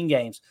 16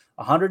 games.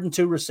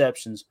 102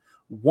 receptions,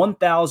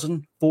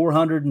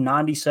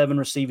 1,497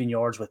 receiving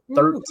yards with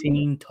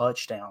 13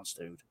 touchdowns,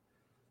 dude.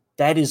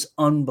 That is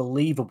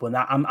unbelievable.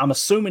 Now, I'm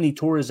assuming he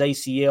tore his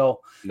ACL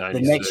the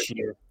next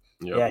year.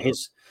 Yep. Yeah,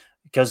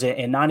 because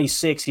in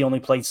 96, he only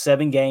played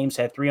 7 games,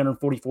 had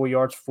 344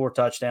 yards, 4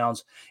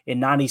 touchdowns. In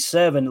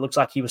 97, it looks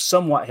like he was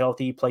somewhat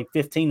healthy. He played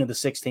 15 of the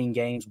 16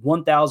 games,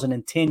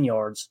 1,010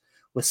 yards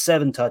with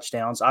 7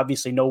 touchdowns.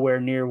 Obviously, nowhere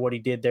near what he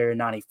did there in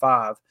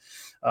 95.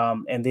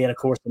 And then, of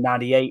course, in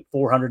 98,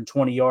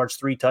 420 yards,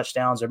 3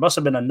 touchdowns. There must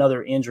have been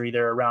another injury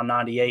there around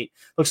 98.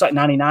 Looks like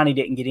 99, he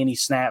didn't get any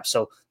snaps.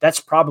 So that's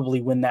probably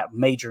when that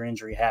major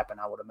injury happened,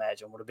 I would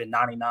imagine. Would have been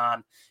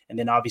 99. And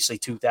then, obviously,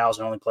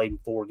 2000 only played in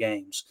 4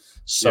 games.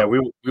 So yeah,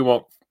 we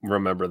won't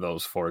remember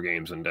those 4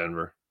 games in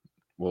Denver.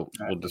 We'll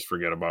just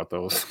forget about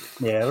those.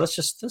 Yeah, let's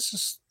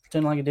just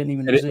pretend like it didn't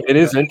even exist. It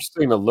is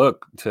interesting to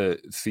look to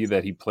see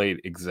that he played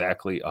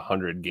exactly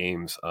 100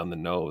 games on the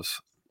nose.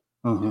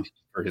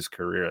 For his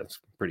career. That's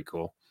pretty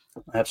cool.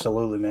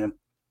 Absolutely, man.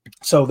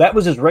 So that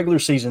was his regular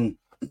season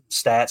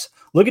stats.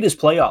 Look at his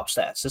playoff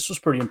stats. This was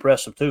pretty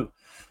impressive too.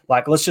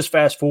 Like, let's just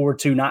fast forward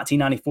to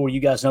 1994.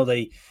 You guys know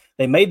they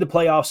made the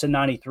playoffs in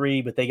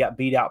 93, but they got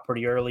beat out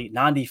pretty early.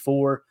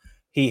 94,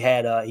 he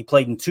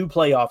played in 2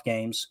 playoff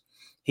games.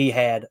 He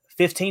had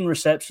 15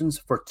 receptions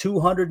for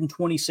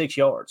 226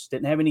 yards.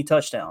 Didn't have any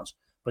touchdowns,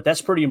 but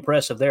that's pretty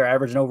impressive. They're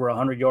averaging over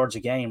 100 yards a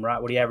game, right?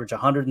 Would he average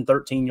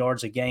 113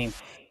 yards a game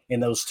in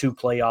those 2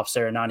 playoffs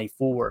there in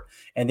 94.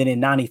 And then in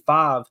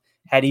 95,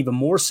 had even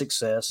more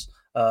success.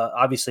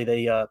 Obviously,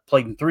 they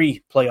played in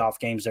 3 playoff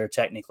games there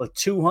technically.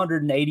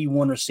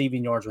 281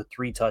 receiving yards with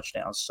 3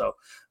 touchdowns. So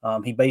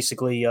he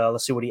basically,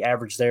 let's see what he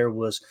averaged there,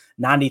 was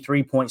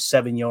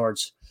 93.7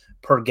 yards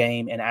per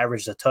game and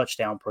averaged a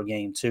touchdown per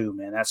game too,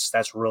 man.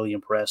 That's really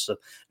impressive.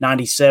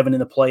 97 in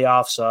the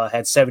playoffs,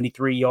 had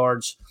 73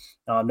 yards,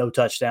 no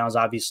touchdowns,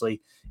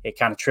 obviously. It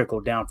kind of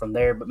trickled down from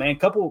there. But, man,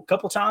 couple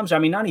times, I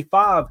mean, the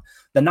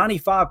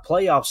 95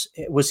 playoffs,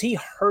 was he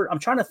hurt? I'm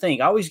trying to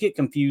think. I always get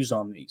confused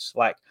on these.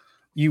 Like,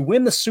 you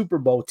win the Super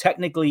Bowl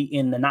technically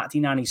in the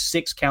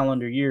 1996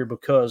 calendar year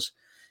because,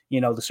 you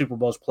know, the Super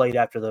Bowl's played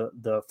after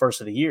the first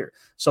of the year.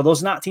 So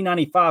those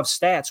 1995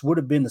 stats would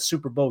have been the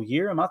Super Bowl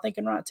year. Am I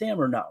thinking right, Tim,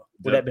 or no?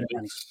 Would that have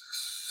been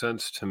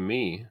sense to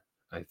me,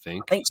 I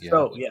think.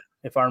 So, yeah,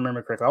 if I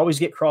remember correctly. I always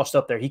get crossed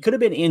up there. He could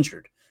have been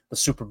injured the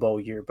Super Bowl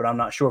year, but I'm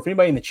not sure. If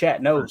anybody in the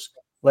chat knows,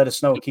 let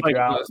us know. Keep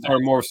your eye on our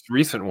most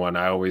recent one.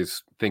 I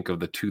always think of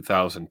the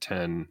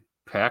 2010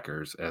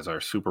 Packers as our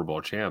Super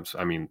Bowl champs.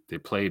 I mean, they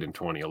played in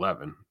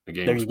 2011. The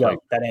game there you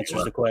go. That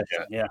answers the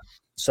question. Yeah.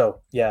 So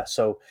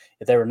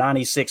if they were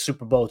 96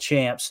 Super Bowl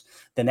champs,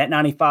 then that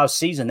 95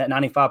 season, that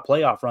 95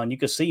 playoff run, you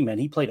could see, man,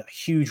 he played a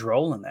huge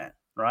role in that,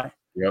 right?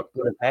 Yep.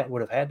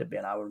 Would have had to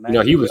been, I would imagine. You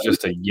know, he was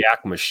just a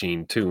yak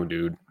machine too,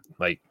 dude.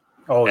 Like,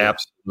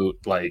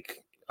 absolute,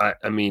 like,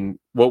 I mean,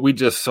 what we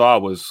just saw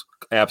was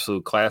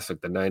absolute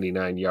classic, the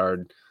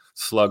 99-yard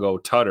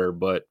sluggo tutter.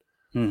 But,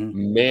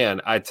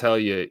 man, I tell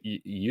you,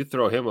 you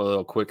throw him a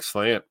little quick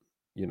slant,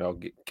 you know,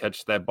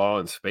 catch that ball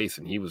in space,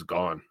 and he was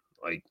gone.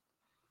 Like,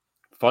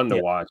 fun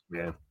to watch,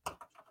 man.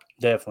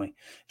 Definitely.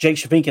 Jake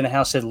Shavink in the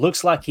house said,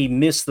 looks like he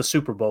missed the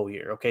Super Bowl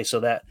year. Okay, so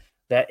that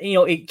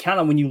it kind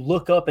of, when you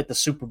look up at the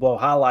Super Bowl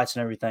highlights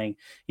and everything,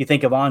 you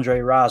think of Andre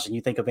Rison,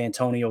 you think of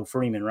Antonio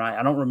Freeman, right?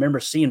 I don't remember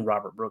seeing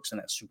Robert Brooks in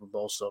that Super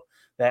Bowl, so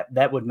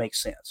that would make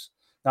sense.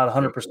 Not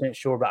 100%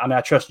 sure, but I mean,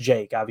 I trust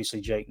Jake.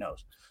 Obviously, Jake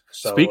knows.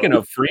 So, speaking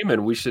of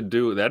Freeman, we should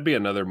that'd be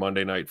another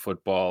Monday Night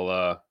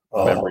Football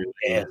memory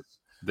lane.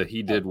 The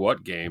He Did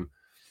What game.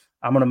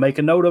 I'm going to make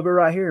a note of it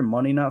right here.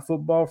 Monday Night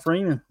Football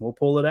Freeman. We'll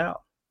pull it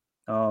out.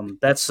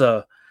 That's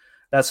a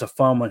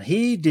fun one.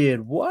 He did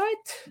what?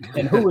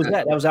 And who was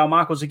that? That was Al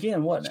Michaels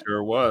again, wasn't it?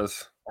 Sure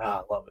was.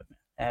 I love it, man.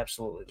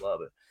 Absolutely love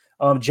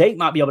it. Jake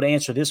might be able to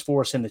answer this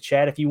for us in the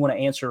chat. If you want to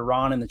answer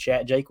Ron in the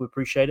chat, Jake, we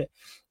appreciate it.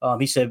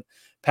 He said,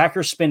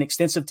 Packers spent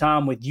extensive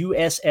time with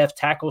USF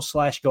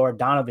tackle/guard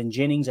Donovan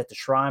Jennings at the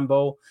Shrine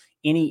Bowl.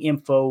 Any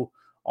info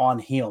on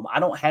him? I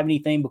don't have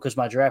anything because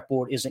my draft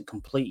board isn't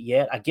complete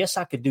yet. I guess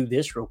I could do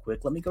this real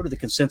quick. Let me go to the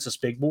consensus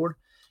big board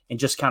and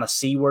just kind of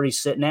see where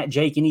he's sitting at.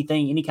 Jake, any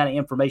kind of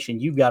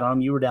information you've got on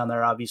him? You were down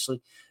there, obviously.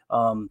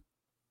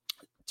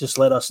 Just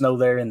let us know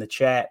there in the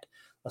chat.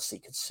 Let's see,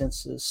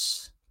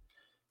 consensus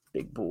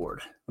big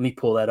board. Let me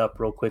pull that up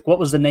real quick. What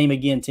was the name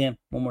again, Tim?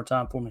 One more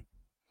time for me.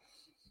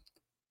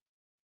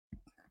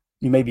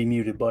 You may be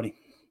muted, buddy.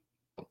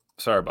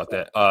 Sorry about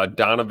that.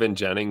 Donovan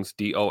Jennings,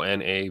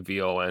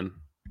 Donavon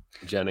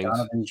Jennings.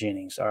 Donovan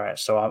Jennings. All right.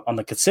 So on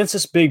the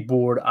consensus big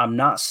board, I'm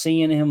not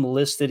seeing him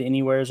listed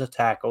anywhere as a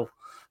tackle.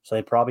 So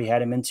they probably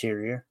had him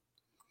interior.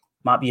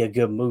 Might be a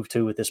good move,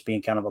 too, with this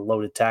being kind of a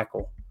loaded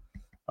tackle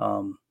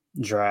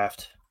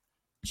draft.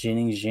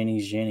 Jennings.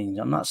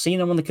 I'm not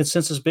seeing him on the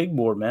consensus big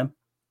board, man.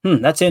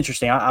 That's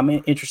interesting. I'm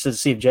interested to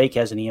see if Jake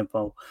has any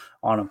info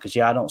on him because,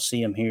 I don't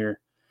see him here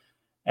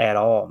at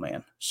all,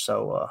 man.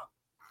 So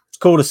it's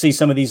cool to see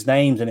some of these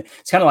names. And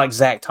it's kind of like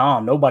Zach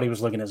Tom. Nobody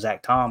was looking at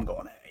Zach Tom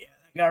going, hey,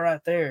 that guy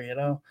right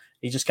there,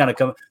 He just kind of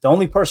come. The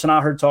only person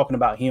I heard talking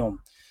about him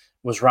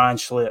was Ryan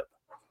Schlip.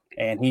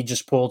 And he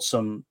just pulled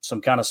some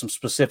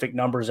specific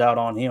numbers out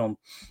on him.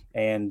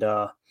 And,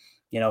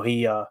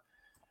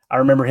 I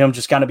remember him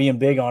just kind of being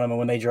big on him. And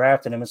when they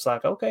drafted him, it's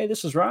like, okay,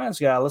 this is Ryan's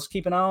guy. Let's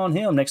keep an eye on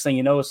him. Next thing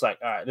you know, it's like,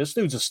 all right, this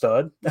dude's a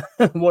stud.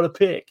 What a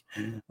pick.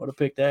 What a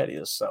pick that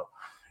is. So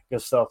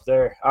good stuff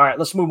there. All right,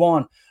 let's move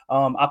on.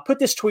 I put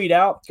this tweet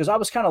out because I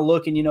was kind of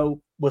looking,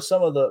 with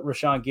some of the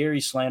Rashawn Gary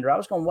slander. I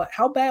was going,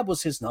 how bad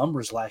was his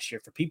numbers last year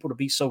for people to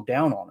be so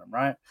down on him,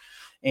 right?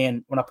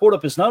 And when I pulled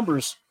up his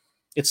numbers,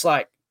 it's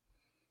like,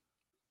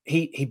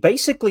 he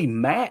basically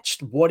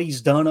matched what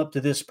he's done up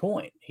to this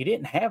point. He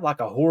didn't have like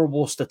a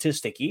horrible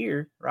statistic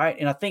year, right?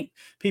 And I think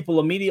people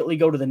immediately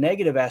go to the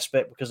negative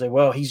aspect because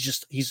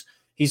he's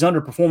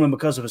underperforming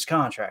because of his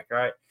contract,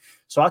 right?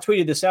 So I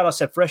tweeted this out. I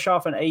said, fresh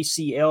off an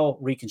ACL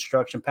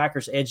reconstruction,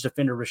 Packers edge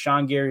defender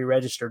Rashawn Gary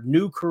registered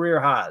new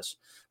career highs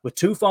with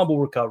 2 fumble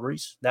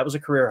recoveries. That was a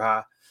career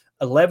high.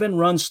 11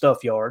 run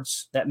stuff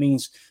yards. That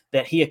means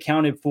that he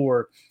accounted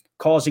for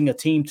causing a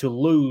team to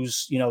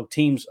lose,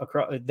 teams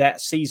across that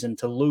season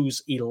to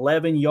lose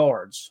 11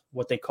 yards,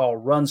 what they call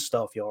run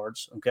stuff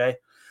yards. Okay.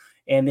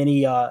 And then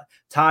he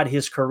tied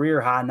his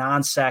career high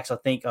 9 sacks. I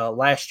think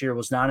last year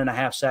was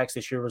 9.5 sacks.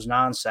 This year was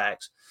 9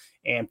 sacks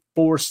and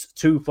forced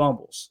 2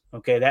 fumbles.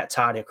 Okay. That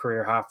tied a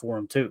career high for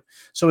him too.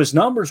 So his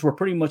numbers were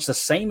pretty much the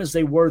same as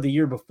they were the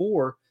year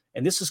before.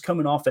 And this is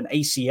coming off an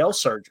ACL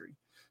surgery.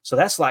 So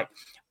that's like,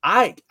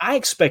 I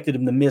expected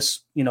him to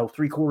miss,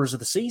 3/4 of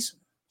the season.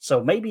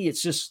 So maybe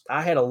it's just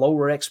I had a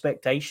lower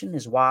expectation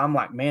is why I'm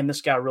like, man, this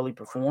guy really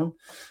performed.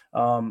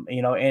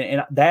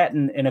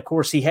 And of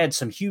course he had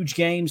some huge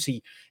games.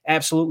 He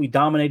absolutely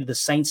dominated the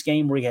Saints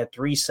game where he had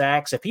 3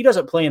 sacks. If he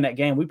doesn't play in that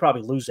game, we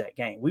probably lose that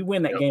game. We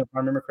win that game, if I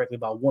remember correctly,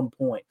 by 1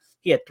 point.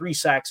 He had 3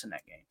 sacks in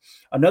that game.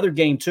 Another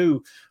game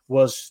too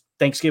was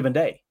Thanksgiving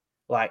Day.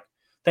 Like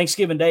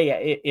Thanksgiving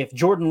Day, if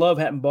Jordan Love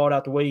hadn't balled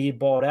out the way he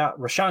balled out,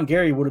 Rashawn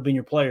Gary would have been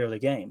your player of the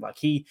game.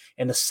 Like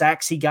and the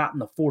sacks he got in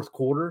the fourth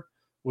quarter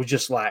was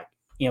just like,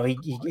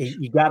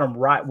 he got him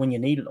right when you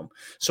needed him.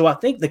 So I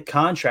think the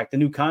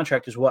new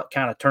contract is what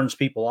kind of turns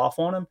people off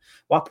on him.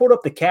 Well, I pulled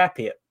up the cap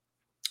hit.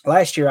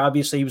 Last year,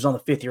 obviously, he was on the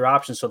 5th-year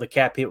option, so the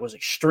cap hit was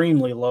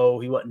extremely low.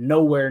 He wasn't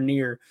nowhere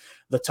near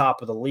the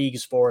top of the league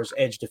as far as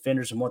edge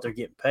defenders and what they're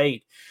getting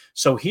paid.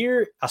 So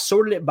here, I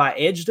sorted it by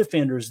edge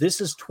defenders.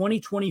 This is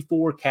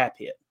 2024 cap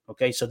hit.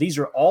 Okay, so these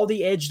are all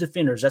the edge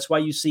defenders. That's why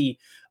you see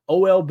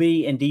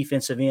OLB and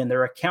defensive end.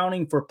 They're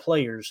accounting for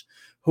players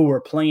who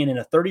are playing in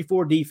a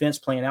 34 defense,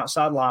 playing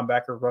outside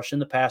linebacker, rushing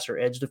the passer,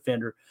 edge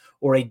defender,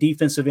 or a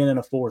defensive end in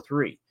a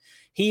 4-3.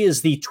 He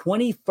is the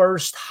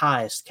 21st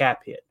highest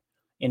cap hit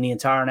in the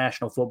entire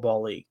National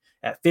Football League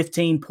at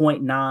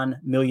 $15.9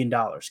 million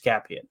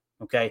cap hit.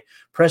 Okay.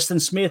 Preston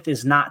Smith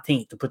is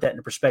 19th, to put that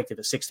into perspective,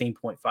 at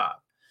 16.5.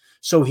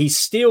 So he's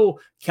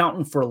still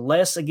counting for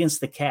less against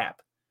the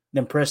cap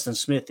than Preston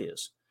Smith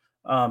is.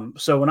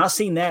 So when I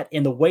seen that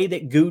and the way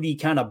that Goody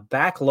kind of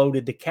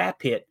backloaded the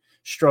cap hit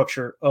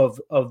structure of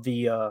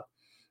the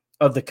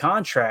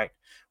contract,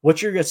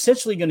 what you're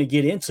essentially going to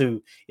get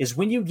into is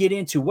when you get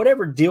into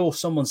whatever deal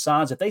someone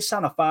signs, if they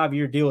sign a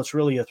 5-year deal, it's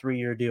really a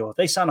 3-year deal. If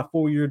they sign a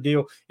 4-year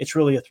deal, it's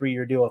really a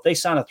 3-year deal. If they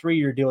sign a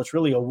 3-year deal, it's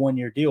really a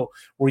 1-year deal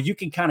where you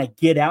can kind of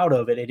get out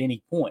of it at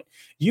any point.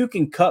 You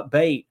can cut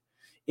bait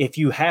if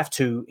you have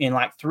to in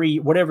like 3,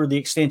 whatever the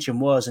extension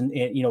was, and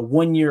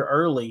 1 year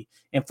early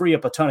and free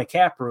up a ton of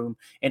cap room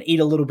and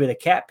eat a little bit of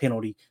cap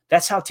penalty.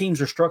 That's how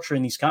teams are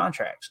structuring these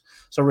contracts.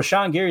 So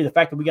Rashawn Gary, the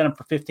fact that we got him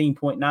for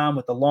 15.9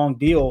 with a long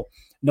deal,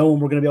 knowing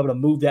we're going to be able to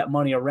move that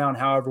money around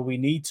however we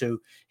need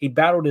to, he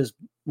battled his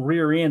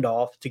rear end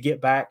off to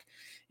get back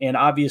and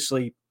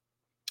obviously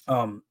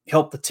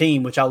help the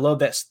team, which I love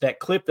that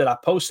clip that I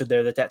posted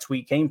there that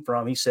tweet came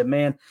from. He said,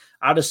 man,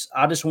 I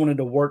just wanted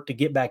to work to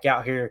get back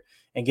out here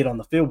and get on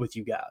the field with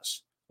you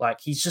guys.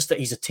 Like he's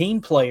a team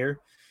player.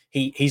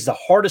 He's the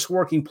hardest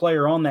working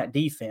player on that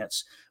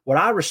defense. What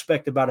I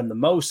respect about him the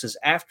most is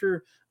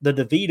after the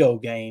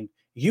DeVito game,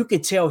 you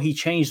could tell he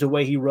changed the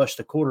way he rushed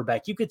the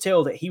quarterback. You could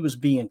tell that he was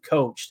being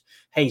coached.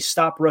 Hey,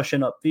 stop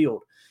rushing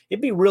upfield.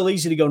 It'd be real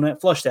easy to go,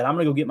 flush that. I'm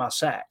going to go get my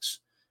sacks.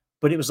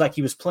 But it was like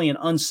he was playing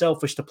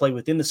unselfish to play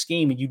within the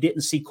scheme, and you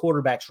didn't see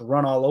quarterbacks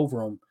run all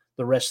over him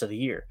the rest of the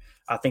year.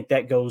 I think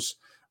that goes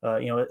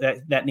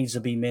that needs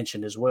to be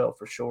mentioned as well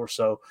for sure.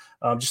 So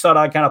just thought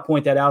I'd kind of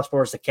point that out as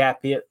far as the cap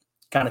hit.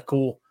 Kind of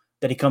cool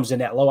that he comes in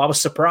that low. I was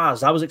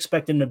surprised. I was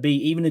expecting him to be,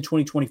 even in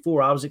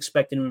 2024, I was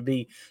expecting him to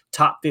be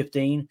top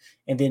 15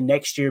 and then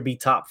next year be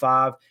top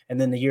 5.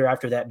 And then the year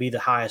after that be the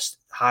highest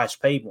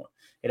paid one.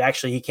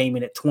 He came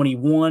in at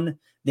 21.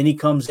 Then he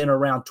comes in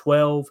around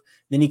 12.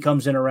 Then he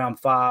comes in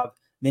around 5.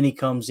 Then he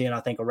comes in, I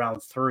think,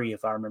 around 3,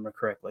 if I remember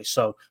correctly.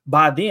 So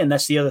by then,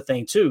 that's the other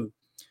thing too.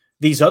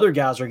 These other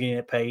guys are getting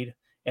it paid,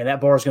 and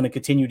that bar is going to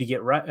continue to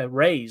get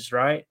raised,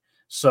 right?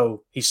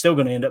 So he's still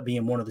going to end up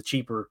being one of the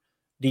cheaper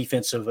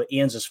defensive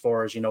ends as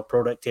far as,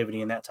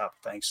 productivity and that type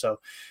of thing. So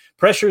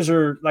pressures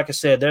are, like I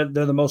said, they're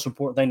the most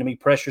important thing to me.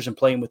 Pressures and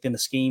playing within the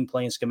scheme,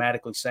 playing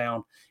schematically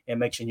sound, and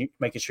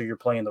making sure you're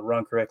playing the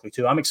run correctly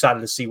too. I'm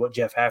excited to see what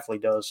Jeff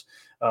Hafley does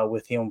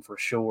with him for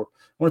sure. I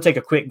want to take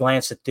a quick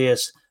glance at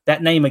this.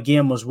 That name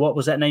again was, what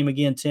was that name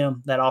again,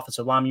 Tim? That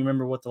offensive lineman, you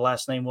remember what the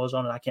last name was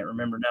on it? I can't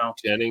remember now.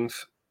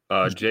 Jennings.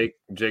 Jake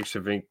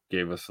Shavink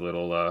gave us a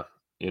little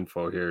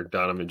info here.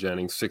 Donovan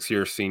Jennings,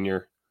 6-year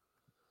senior.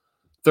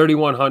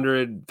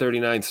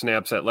 3,139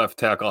 snaps at left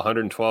tackle,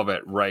 112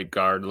 at right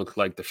guard. Looked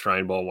like the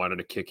Shrine Bowl wanted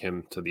to kick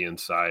him to the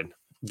inside.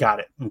 Got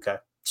it. Okay.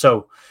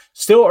 So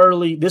still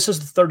early. This is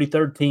the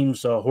 33rd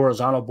team's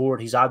horizontal board.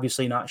 He's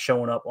obviously not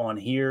showing up on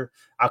here.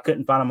 I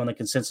couldn't find him on the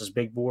consensus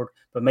big board,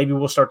 but maybe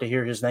we'll start to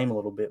hear his name a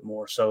little bit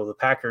more. So the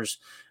Packers,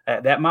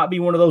 that might be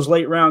one of those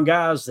late round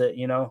guys that,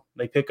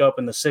 they pick up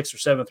in the 6th or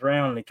 7th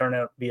round and they turn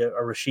out to be a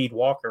Rasheed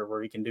Walker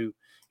where he can do,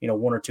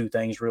 1 or 2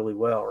 things really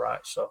well.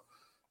 Right. So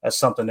that's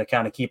something to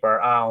kind of keep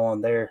our eye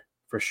on there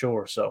for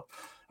sure. So,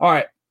 all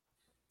right,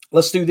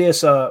 let's do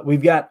this.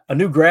 We've got a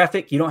new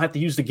graphic. You don't have to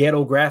use the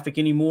ghetto graphic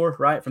anymore,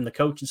 right, from the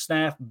coaching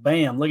staff.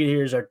 Bam, look at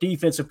here's our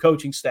defensive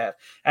coaching staff.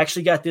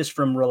 Actually got this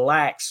from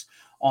Relax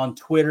on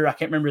Twitter. I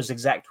can't remember his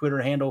exact Twitter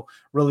handle.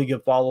 Really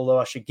good follow, though.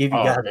 I should give you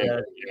guys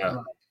that. Yeah,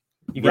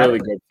 you got really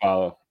good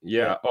follow.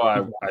 Yeah. Oh,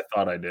 I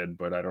thought I did,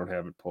 but I don't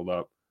have it pulled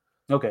up.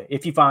 Okay,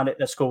 if you find it,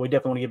 that's cool. We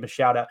definitely want to give him a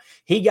shout out.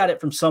 He got it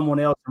from someone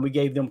else, and we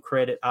gave them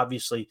credit,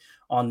 obviously,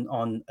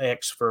 on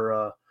X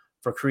for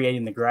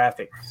creating the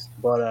graphic.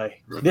 But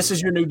this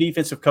is your new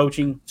defensive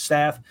coaching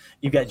staff.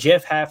 You've got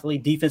Jeff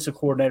Hafley, defensive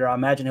coordinator. I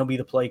imagine he'll be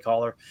the play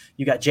caller.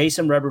 You got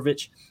Jason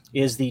Rebrovich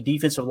is the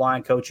defensive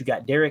line coach. You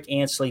got Derek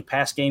Ansley,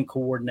 pass game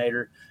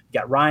coordinator. You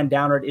got Ryan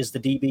Downard is the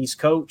DB's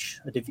coach,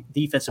 the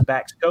defensive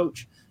backs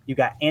coach. You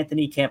got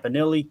Anthony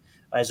Campanelli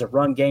as a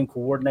run game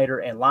coordinator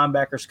and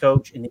linebackers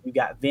coach. And then you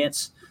got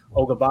Vince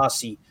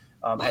Ogabasi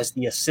as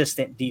the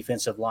assistant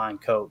defensive line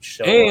coach.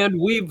 So, and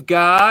we've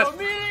got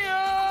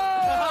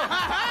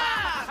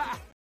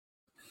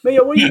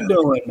Mia, what are you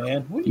doing,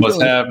 man?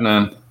 What's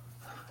happening?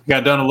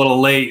 Got done a little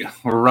late.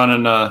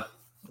 We're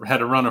had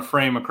to run a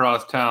frame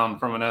across town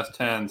from an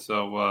S10.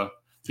 So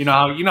you know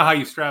how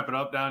you strap it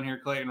up down here,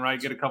 Clayton, right?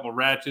 Get a couple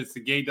ratchets. The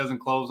gate doesn't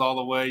close all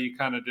the way. You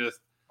kind of just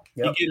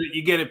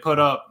you get it put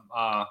up.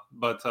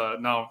 But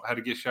no, I had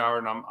to get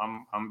showered and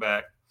I'm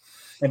back.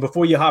 And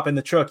before you hop in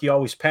the truck, you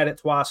always pat it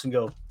twice and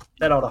go,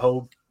 that ought to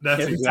hold.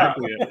 That's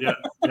exactly it. Yeah.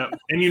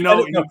 And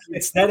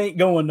that ain't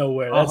going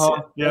nowhere. That's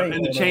it. Yeah.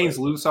 And the chain's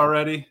loose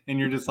already. And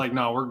you're just like,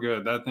 no, we're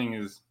good.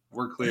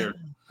 We're clear.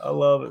 I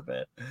love it,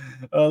 man.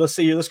 Let's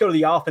see here. Let's go to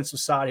the offensive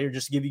side here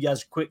just to give you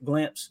guys a quick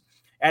glimpse.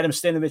 Adam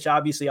Stenovich,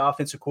 obviously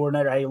offensive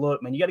coordinator. Hey,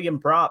 look, man, you got to give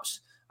him props.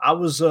 I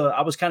was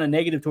kind of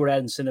negative toward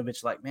Adam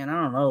Stenovich. Like, man, I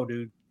don't know,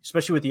 dude,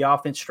 especially with the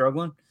offense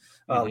struggling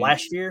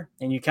last year.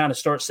 And you kind of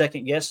start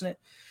second guessing it.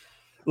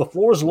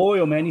 LaFleur's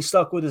loyal, man. He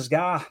stuck with his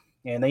guy.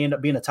 And they end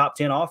up being a top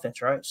 10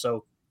 offense, right?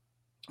 So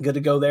good to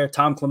go there.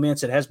 Tom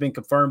Clements, it has been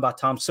confirmed by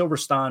Tom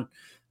Silverstein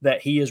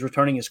that he is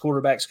returning as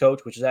quarterback's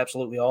coach, which is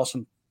absolutely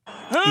awesome.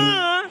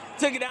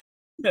 Take it out.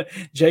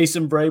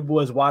 Jason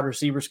Brayboy as wide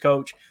receivers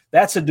coach.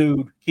 That's a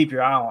dude keep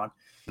your eye on.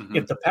 Mm-hmm.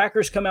 If the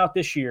Packers come out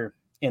this year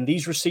and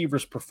these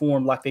receivers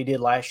perform like they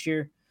did last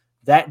year,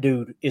 that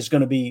dude is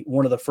going to be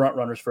one of the front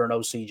runners for an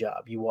OC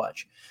job. You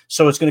watch.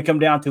 So it's going to come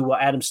down to will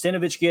Adam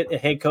Stenavich get a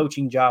head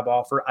coaching job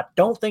offer? I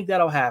don't think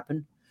that'll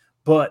happen,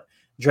 but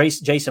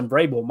Jason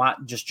Vrabel might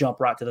just jump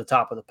right to the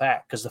top of the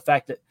pack because the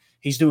fact that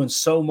he's doing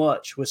so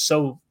much with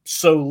so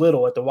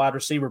little at the wide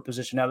receiver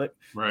position. Now that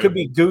could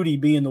be Goody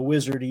being the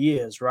wizard he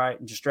is, right,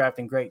 and just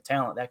drafting great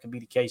talent. That could be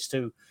the case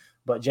too.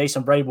 But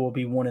Jason Vrabel will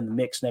be one in the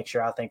mix next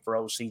year, I think, for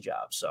OC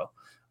jobs. So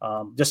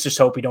just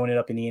hope he don't end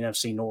up in the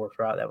NFC North,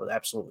 right? That would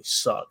absolutely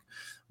suck.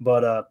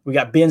 But we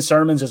got Ben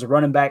Simmons as a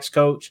running backs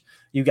coach.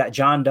 You got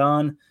John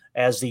Dunn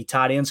as the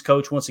tight ends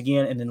coach once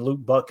again, and then Luke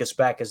Butkus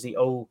back as the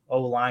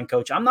O-line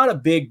coach. I'm not a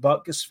big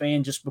Butkus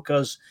fan just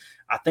because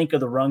I think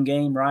of the run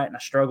game, right? And I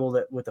struggle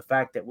with the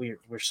fact that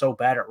we're so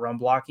bad at run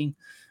blocking.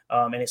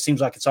 And it seems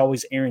like it's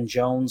always Aaron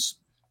Jones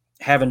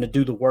having to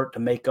do the work to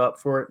make up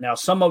for it. Now,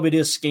 some of it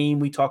is scheme.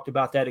 We talked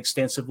about that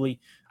extensively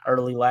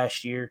early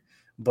last year.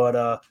 But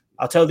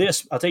I'll tell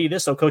you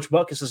this, though, Coach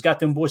Butkus has got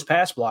them boys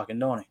pass blocking,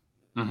 don't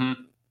he? Mm-hmm.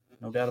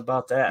 No doubt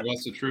about that.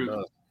 That's the truth.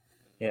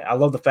 Yeah, I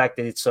love the fact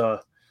that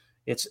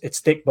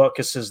it's Dick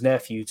Butkus's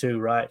nephew too,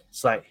 right?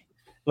 It's like,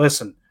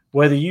 listen,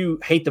 whether you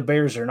hate the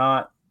Bears or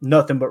not,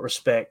 nothing but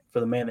respect for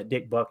the man that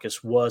Dick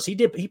Butkus was.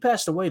 He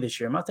passed away this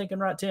year. Am I thinking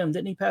right, Tim?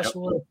 Didn't he pass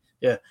away?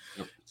 Yeah.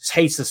 Yep. Just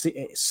hates to see.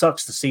 It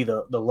sucks to see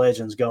the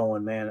legends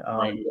going, man.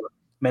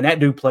 Man, that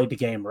dude played the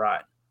game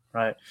right.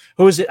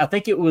 Who is it? I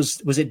think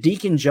was it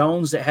Deacon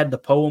Jones that had the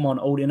poem on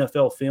old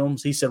NFL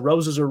films? He said,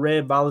 "Roses are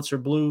red, violets are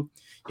blue.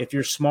 If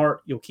you're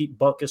smart, you'll keep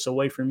Butkus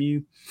away from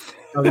you."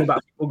 Talking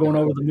about people going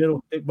over the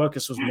middle. Dick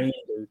Butkus was mean,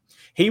 dude.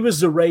 He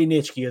was the Ray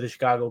Nitschke of the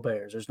Chicago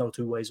Bears. There's no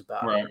two ways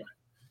about it.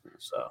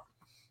 So,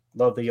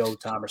 love the old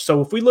timer. So,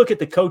 if we look at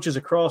the coaches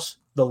across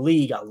the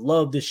league, I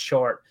love this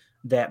chart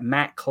that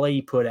Matt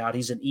Clay put out.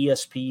 He's an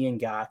ESPN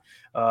guy.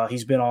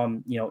 He's been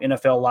on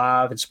NFL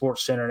Live and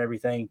Sports Center and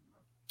everything.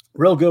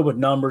 Real good with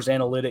numbers,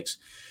 analytics.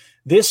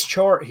 This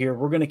chart here,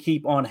 we're going to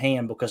keep on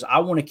hand because I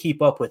want to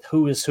keep up with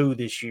who is who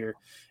this year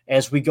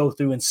as we go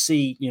through and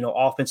see,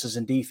 offenses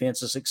and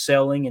defenses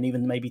excelling and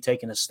even maybe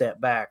taking a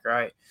step back,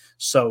 right?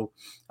 So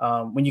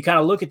when you kind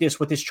of look at this,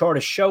 what this chart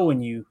is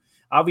showing you,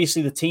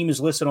 obviously the team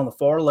is listed on the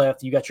far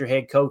left. You got your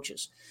head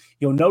coaches.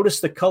 You'll notice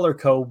the color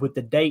code with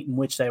the date in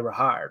which they were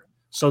hired.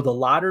 So the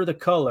lighter the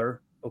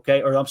color,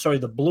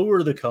 the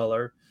bluer the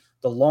color,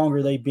 the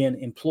longer they've been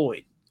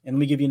employed. And let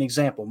me give you an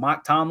example.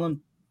 Mike Tomlin,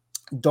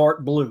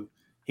 dark blue.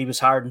 He was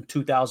hired in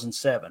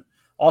 2007.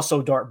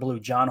 Also dark blue,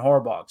 John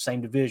Harbaugh,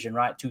 same division,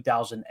 right?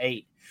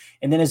 2008.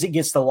 And then as it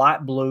gets to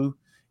light blue,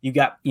 you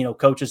got,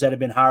 coaches that have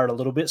been hired a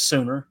little bit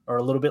sooner or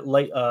a little bit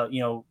late,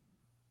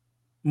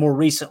 more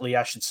recently,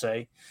 I should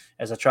say,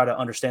 as I try to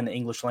understand the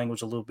English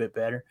language a little bit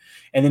better.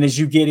 And then as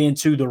you get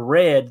into the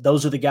red,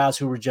 those are the guys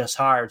who were just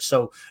hired.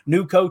 So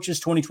new coaches,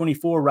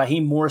 2024,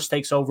 Raheem Morris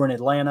takes over in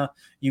Atlanta.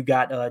 You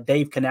got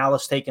Dave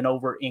Canales taking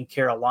over in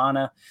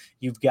Carolina.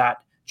 You've got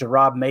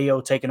Gerard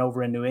Mayo taking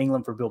over in New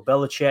England for Bill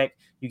Belichick.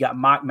 You got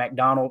Mike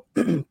McDonald,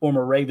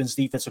 former Ravens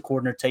defensive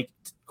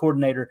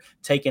coordinator,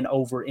 taking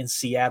over in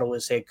Seattle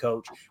as head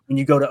coach. When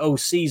you go to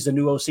OCs, the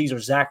new OCs are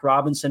Zach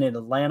Robinson in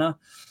Atlanta.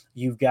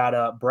 You've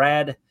got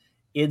Brad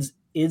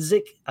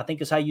Idzik, I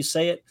think is how you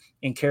say it,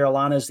 in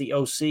Carolina as the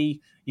OC.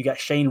 You got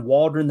Shane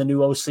Waldron, the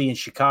new OC in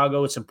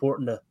Chicago. It's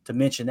important to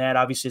mention that.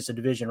 Obviously, it's a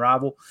division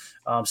rival.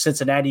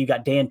 Cincinnati, you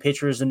got Dan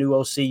Pitcher as the new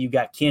OC. You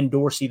got Ken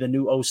Dorsey, the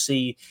new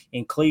OC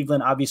in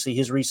Cleveland. Obviously,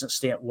 his recent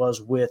stint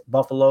was with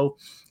Buffalo.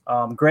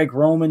 Greg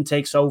Roman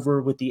takes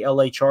over with the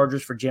LA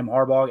Chargers for Jim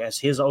Harbaugh as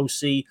his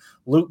OC.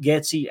 Luke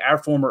Getsy, our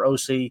former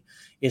OC,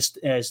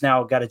 is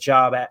now got a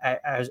job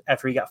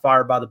after he got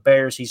fired by the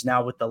Bears. He's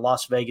now with the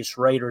Las Vegas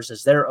Raiders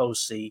as their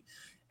OC.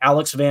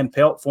 Alex Van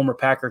Pelt, former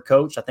Packer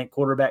coach, I think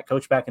quarterback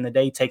coach back in the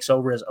day, takes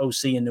over as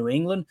OC in New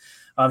England.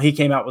 He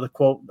came out with a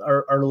quote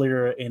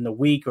earlier in the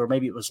week, or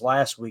maybe it was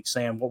last week,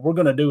 saying, what we're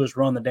going to do is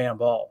run the damn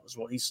ball, is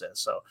what he said.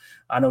 So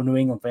I know New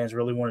England fans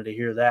really wanted to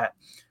hear that.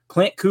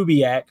 Clint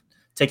Kubiak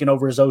taking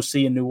over as OC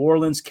in New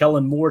Orleans.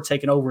 Kellen Moore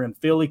taking over in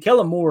Philly.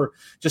 Kellen Moore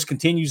just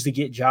continues to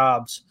get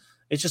jobs.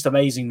 It's just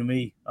amazing to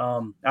me.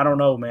 I don't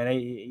know, man.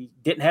 He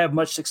didn't have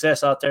much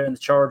success out there in the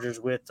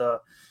Chargers with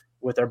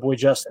our boy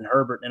Justin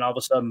Herbert, and all of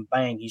a sudden,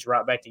 bang, he's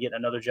right back to getting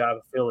another job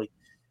at Philly.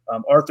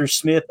 Arthur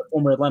Smith, the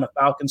former Atlanta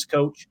Falcons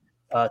coach,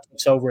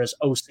 takes over as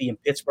OC in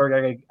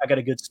Pittsburgh. I got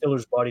a good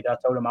Steelers buddy that I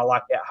told him I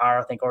like that hire.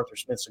 I think Arthur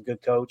Smith's a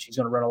good coach. He's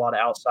going to run a lot of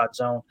outside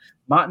zone.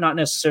 Might not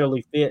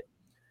necessarily fit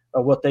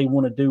what they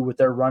want to do with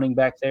their running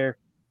back there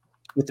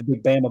with the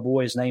big Bama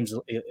boy. His name's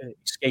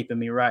escaping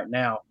me right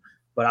now,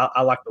 but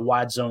I like the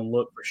wide zone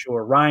look for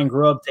sure. Ryan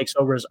Grubb takes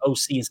over as OC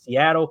in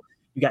Seattle.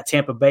 You got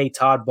Tampa Bay,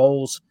 Todd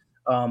Bowles,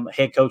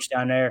 head coach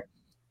down there.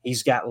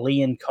 He's got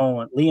Liam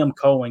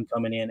Cohen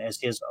coming in as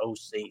his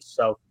OC.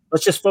 So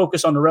let's just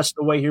focus on the rest of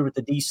the way here with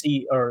the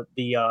DC or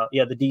the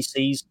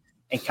DCs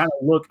and kind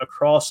of look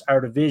across our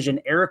division.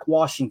 Eric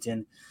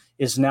Washington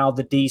is now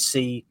the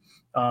DC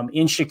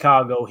in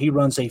Chicago. He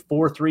runs a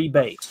 4-3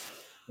 base.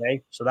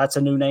 Okay, so that's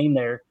a new name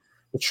there.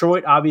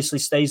 Detroit obviously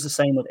stays the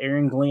same with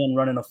Aaron Glenn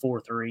running a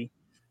 4-3.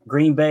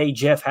 Green Bay,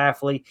 Jeff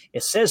Hafley.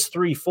 It says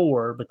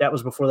 3-4, but that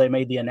was before they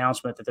made the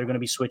announcement that they're going to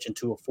be switching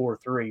to a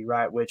 4-3,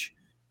 right? Which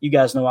you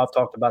guys know I've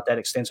talked about that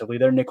extensively.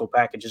 Their nickel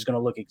package is going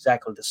to look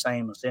exactly the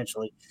same,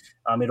 essentially.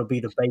 It'll be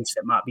the base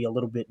that might be a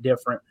little bit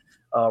different.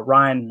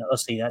 Ryan,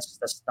 let's see,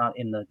 that's not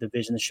in the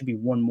division. There should be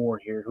one more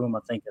here. Who am I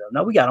thinking of?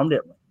 No, we got him,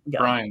 didn't we?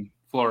 Brian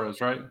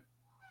Flores, right?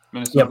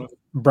 Minnesota. Yep.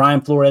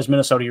 Brian Flores,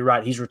 Minnesota. You're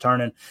right. He's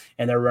returning,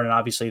 and they're running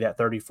obviously that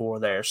 34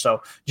 there.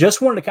 So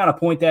just wanted to kind of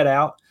point that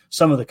out.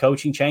 Some of the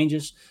coaching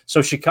changes.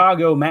 So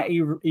Chicago, Matt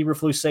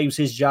Eberflus saves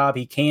his job.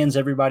 He cans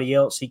everybody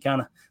else. He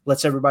kind of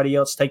lets everybody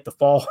else take the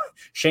fall.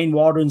 Shane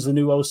Waldron's the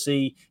new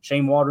OC.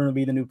 Shane Waldron will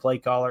be the new play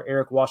caller.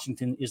 Eric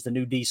Washington is the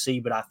new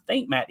DC, but I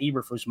think Matt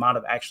Eberflus might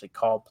have actually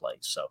called plays.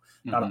 So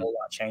not a whole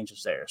lot of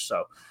changes there.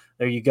 So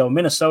there you go.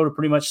 Minnesota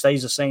pretty much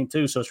stays the same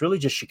too. So it's really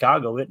just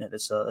Chicago, isn't it?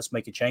 It's let's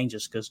make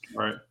changes because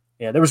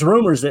yeah, there was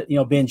rumors that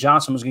Ben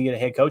Johnson was going to get a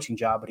head coaching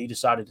job, but he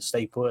decided to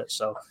stay put.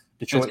 So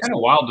Detroit. It's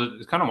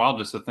kind of wild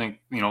just to think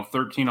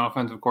 13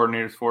 offensive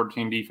coordinators,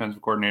 14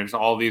 defensive coordinators.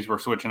 All these were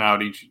switching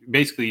out each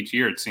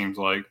year. It seems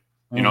like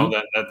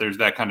that there's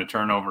that kind of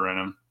turnover in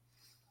them.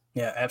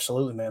 Yeah,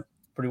 absolutely, man.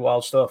 Pretty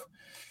wild stuff.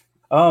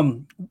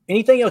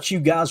 Anything else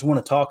you guys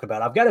want to talk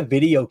about? I've got a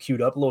video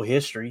queued up, a little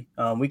history.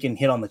 We can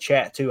hit on the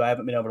chat too. I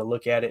haven't been able to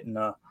look at it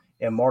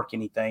and mark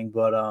anything,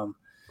 but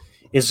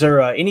is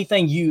there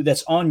anything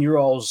that's on your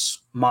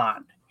all's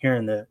mind here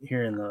in the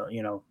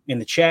in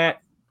the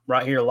chat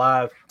right here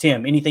live?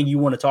 Tim, anything you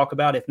want to talk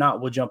about? If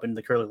not, we'll jump into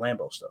the Curly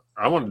Lambeau stuff.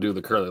 I want to do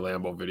the Curly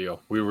Lambeau video.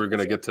 We were going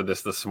to get to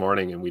this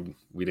morning and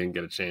we didn't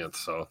get a chance.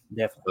 So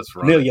definitely. Let's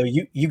run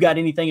Emilio, you got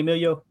anything,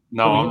 Emilio?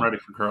 No, I'm ready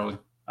for Curly.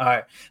 All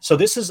right. So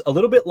this is a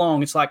little bit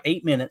long. It's like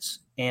 8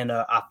 minutes. And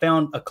I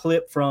found a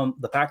clip from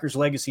the Packers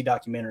Legacy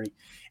documentary.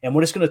 And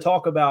what it's going to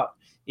talk about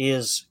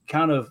is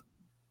kind of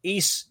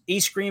East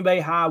Green Bay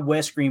High,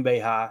 West Green Bay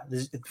High.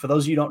 For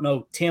those of you who don't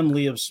know, Tim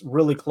lives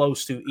really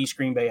close to East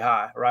Green Bay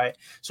High, right?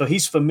 So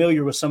he's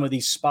familiar with some of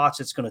these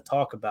spots it's going to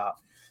talk about.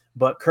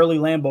 But Curly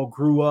Lambeau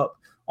grew up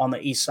on the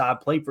east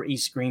side, played for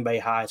East Green Bay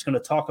High. It's going to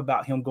talk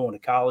about him going to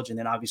college and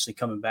then obviously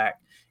coming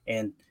back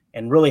and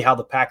really how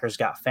the Packers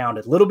got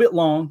founded. A little bit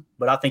long,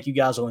 but I think you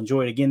guys will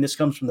enjoy it. Again, this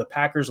comes from the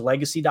Packers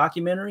Legacy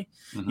documentary.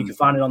 Mm-hmm. You can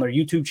find it on their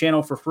YouTube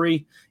channel for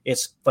free.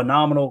 It's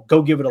phenomenal.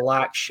 Go give it a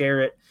like,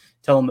 share it.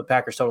 Tell them that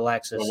Packers Total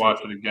Access. We'll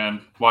watch it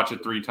again. Watch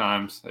it 3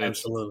 times.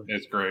 Absolutely.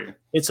 It's great.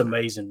 It's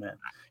amazing, man.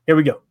 Here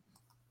we go.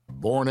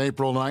 Born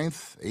April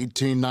 9th,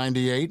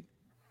 1898,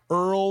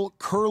 Earl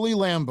Curly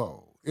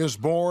Lambeau is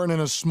born in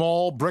a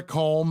small brick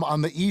home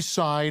on the east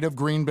side of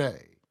Green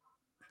Bay.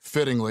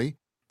 Fittingly,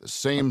 the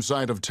same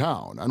side of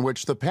town on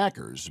which the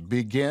Packers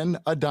begin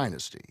a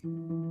dynasty.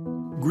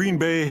 Green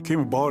Bay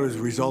came about as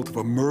a result of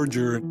a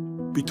merger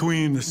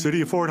between the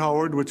city of Fort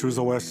Howard, which was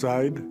the west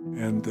side,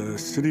 and the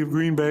city of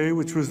Green Bay,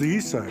 which was the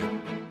east side.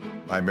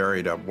 I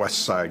married a west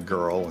side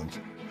girl,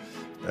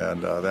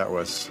 and that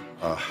was,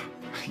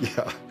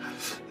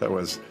 that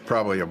was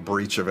probably a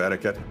breach of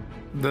etiquette.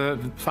 The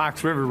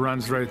Fox River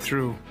runs right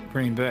through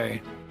Green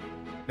Bay.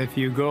 If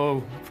you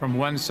go from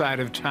one side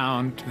of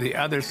town to the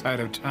other side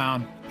of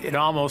town, it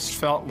almost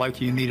felt like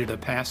you needed a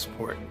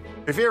passport.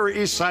 If you were an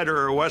east sider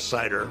or a west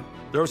sider,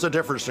 there was a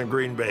difference in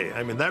Green Bay.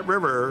 I mean, that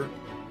river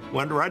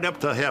went right up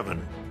to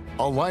heaven.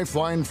 A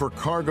lifeline for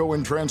cargo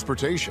and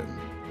transportation,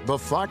 the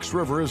Fox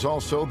River is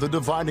also the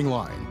dividing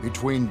line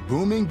between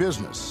booming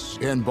business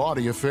and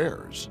bawdy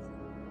affairs.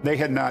 They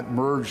had not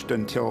merged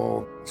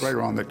until right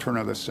around the turn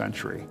of the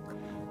century.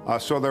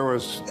 So there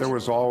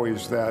was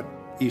always that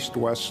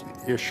east-west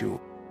issue.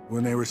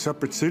 When they were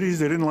separate cities,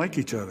 they didn't like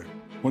each other.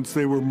 Once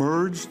they were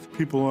merged,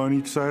 people on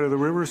each side of the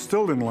river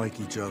still didn't like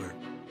each other.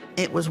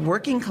 It was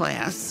working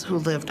class who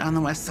lived on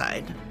the west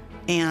side,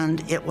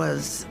 and it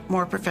was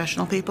more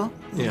professional people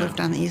who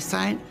lived on the east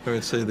side. I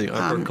would say the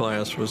upper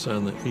class was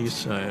on the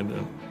east side,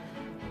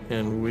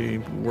 and we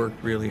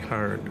worked really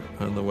hard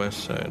on the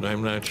west side.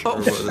 I'm not sure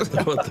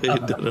what they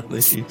did on the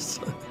east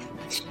side.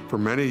 For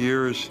many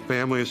years,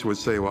 families would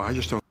say, well, I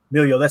just don't.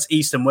 Emilio, that's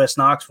East and West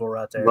Knoxville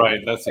right there. Right,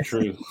 that's the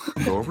truth.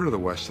 Go over to the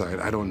west side.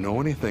 I don't know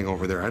anything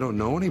over there. I don't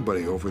know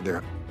anybody over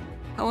there.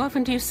 How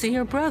often do you see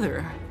your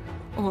brother?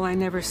 Well, I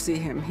never see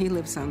him. He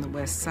lives on the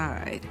west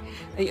side.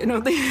 You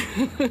know,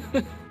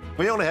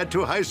 we only had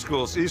 2 high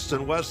schools, East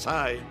and West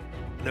Side,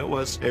 and it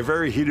was a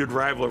very heated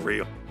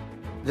rivalry.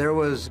 There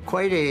was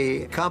quite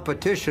a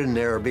competition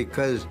there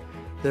because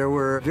there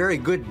were very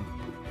good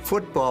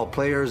football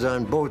players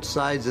on both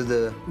sides of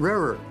the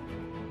river.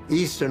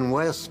 East and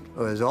West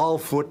was all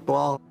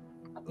football.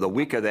 The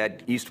week of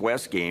that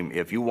East-West game,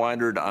 if you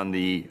wandered on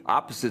the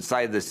opposite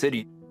side of the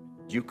city,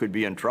 you could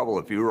be in trouble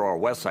if you were a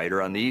West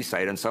Sider on the East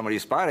Side and somebody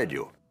spotted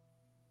you.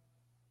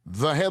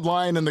 The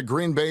headline in the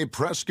Green Bay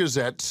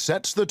Press-Gazette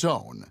sets the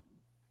tone.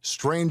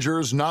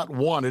 Strangers not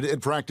wanted at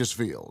practice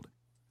field.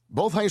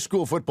 Both high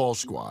school football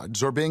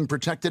squads are being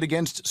protected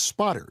against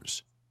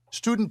spotters.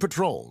 Student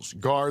patrols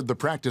guard the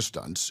practice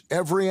stunts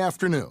every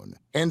afternoon,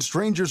 and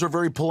strangers are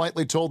very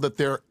politely told that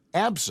their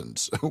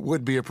absence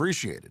would be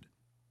appreciated.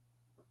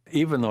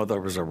 Even though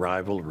there was a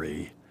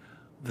rivalry,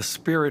 The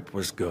spirit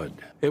was good.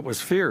 It was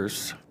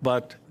fierce,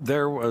 but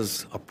there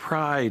was a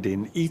pride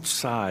in each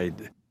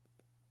side.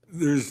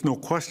 There's no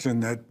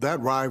question that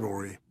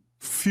rivalry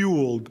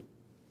fueled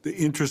the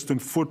interest in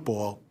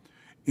football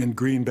in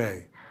Green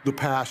Bay, the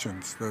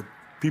passions that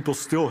people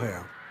still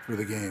have for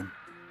the game.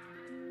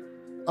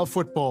 A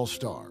football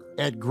star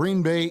at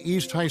Green Bay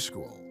East High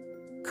School,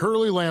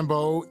 Curly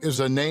Lambeau is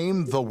a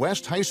name the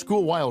West High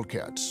School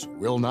Wildcats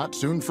will not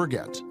soon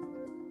forget.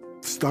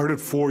 Started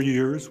 4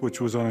 years,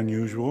 which was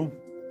unusual.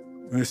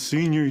 In his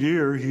senior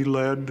year, he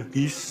led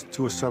East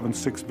to a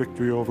 7-6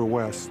 victory over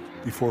West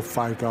before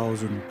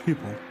 5,000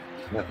 people.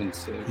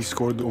 7-6. He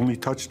scored the only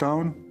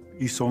touchdown,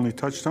 East's only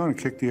touchdown, and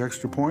kicked the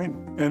extra point.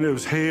 And it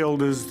was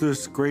hailed as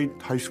this great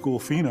high school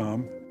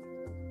phenom.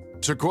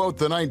 To quote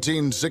the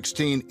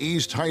 1916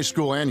 East High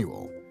School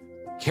Annual,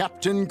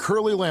 Captain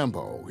Curly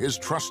Lambeau, his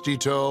trusty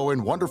toe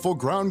and wonderful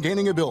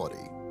ground-gaining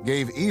ability,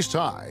 gave East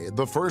High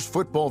the first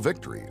football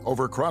victory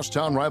over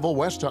crosstown rival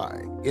West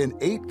High in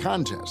 8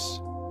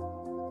 contests.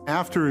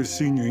 After his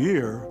senior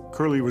year,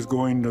 Curly was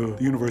going to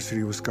the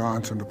University of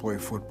Wisconsin to play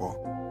football.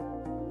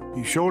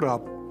 He showed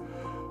up,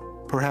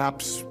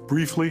 perhaps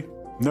briefly,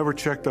 never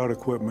checked out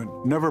equipment,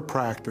 never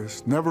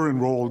practiced, never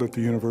enrolled at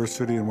the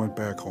university, and went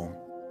back home.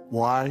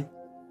 Why?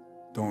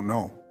 Don't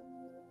know.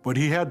 But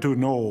he had to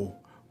know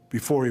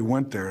before he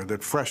went there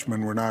that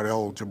freshmen were not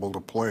eligible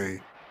to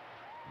play.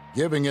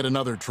 Giving it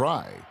another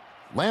try,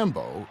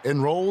 Lambeau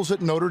enrolls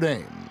at Notre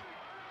Dame.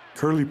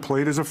 Curly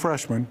played as a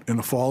freshman in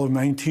the fall of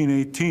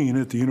 1918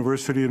 at the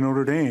University of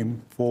Notre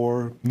Dame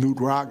for Newt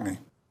Rockne.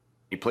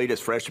 He played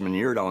his freshman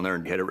year down there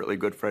and had a really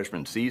good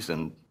freshman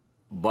season,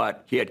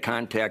 but he had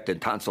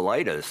contacted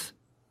tonsillitis.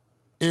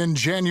 In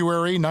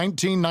January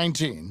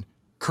 1919,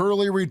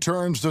 Curly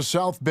returns to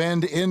South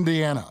Bend,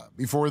 Indiana,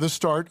 before the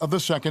start of the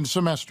second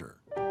semester.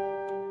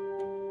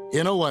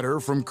 In a letter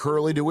from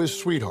Curly to his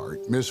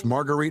sweetheart, Miss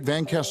Marguerite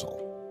Van Kessel,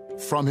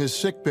 from his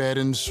sickbed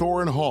in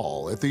Soren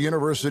Hall at the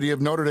University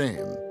of Notre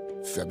Dame,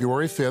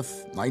 February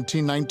 5th,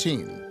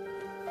 1919.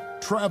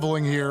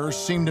 Traveling here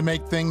seemed to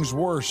make things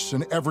worse,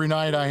 and every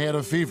night I had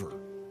a fever.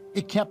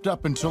 It kept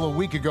up until a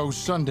week ago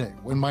Sunday,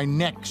 when my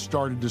neck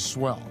started to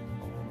swell.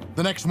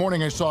 The next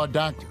morning I saw a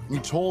doctor, and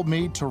he told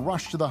me to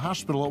rush to the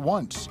hospital at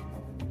once.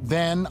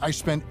 Then I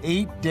spent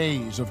 8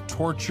 days of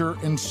torture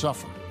and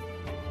suffering.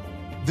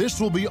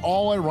 This will be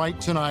all I write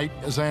tonight,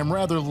 as I am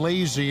rather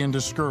lazy and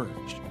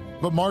discouraged.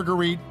 But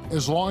Marguerite,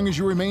 as long as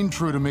you remain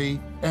true to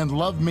me and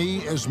love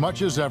me as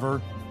much as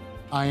ever,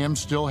 I am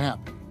still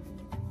happy.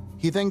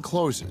 He then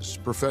closes,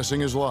 professing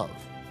his love.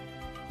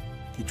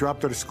 He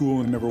dropped out of school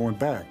and never went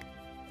back.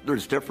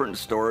 There's different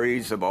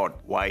stories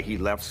about why he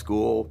left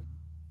school.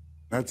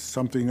 That's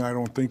something I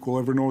don't think we'll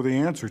ever know the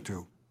answer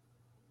to.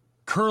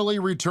 Curly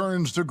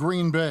returns to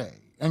Green Bay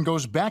and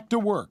goes back to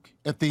work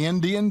at the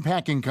Indian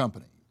Packing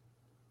Company.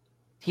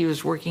 He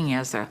was working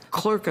as a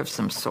clerk of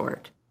some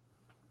sort.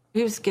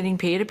 He was getting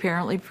paid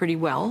apparently pretty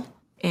well,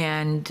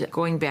 and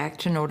going back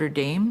to Notre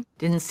Dame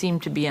didn't seem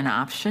to be an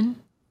option.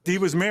 He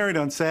was married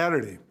on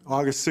Saturday,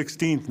 August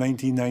 16th,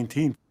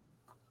 1919.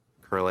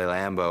 Curly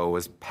Lambeau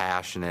was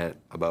passionate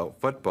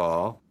about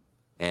football,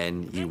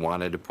 and he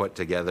wanted to put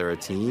together a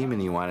team, and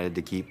he wanted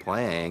to keep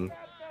playing.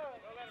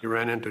 He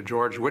ran into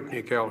George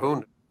Whitney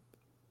Calhoun.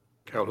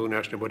 Calhoun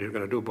asked him what he was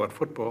going to do about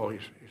football. He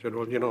said,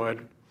 well, you know,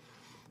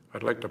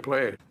 I'd like to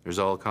play. There's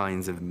all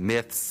kinds of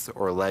myths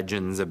or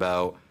legends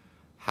about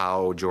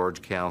how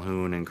George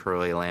Calhoun and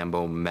Curly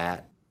Lambeau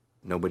met.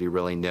 Nobody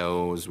really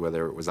knows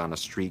whether it was on a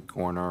street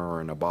corner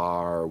or in a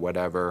bar or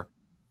whatever.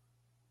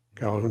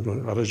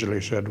 Calhoun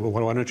allegedly said, well,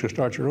 why don't you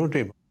start your own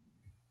team?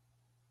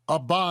 A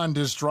bond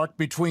is struck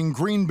between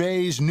Green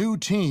Bay's new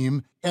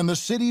team and the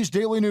city's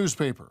daily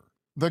newspaper,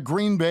 the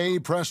Green Bay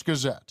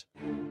Press-Gazette.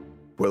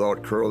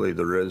 Without Curly,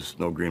 there is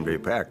no Green Bay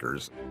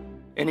Packers.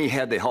 And he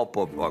had the help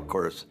of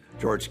course,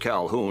 George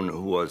Calhoun,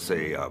 who was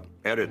a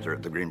editor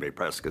at the Green Bay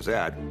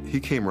Press-Gazette. He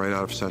came right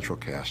out of Central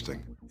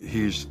Casting.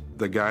 He's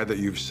the guy that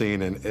you've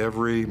seen in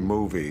every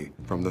movie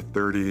from the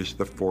 30s,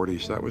 the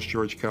 40s. That was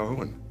George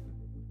Calhoun.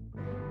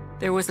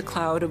 There was a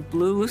cloud of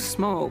blue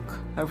smoke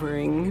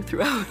hovering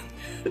throughout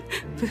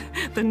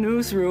the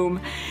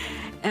newsroom,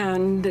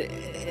 and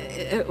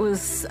it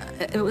was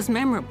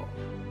memorable.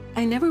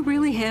 I never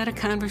really had a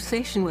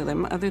conversation with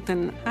him other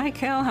than, "Hi,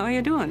 Cal, how are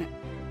you doing?"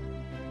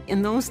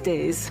 In those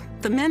days,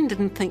 the men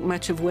didn't think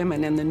much of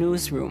women in the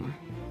newsroom.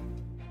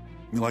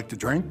 He liked to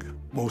drink,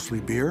 mostly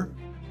beer.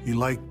 He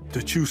liked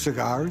to chew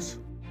cigars.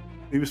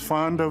 He was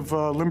fond of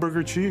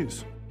Limburger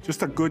cheese.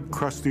 Just a good,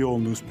 crusty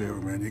old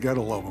newspaper, man. You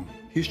gotta love him.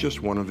 He's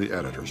just one of the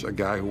editors, a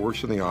guy who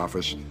works in the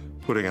office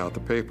putting out the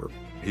paper.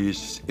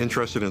 He's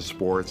interested in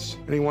sports,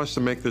 and he wants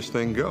to make this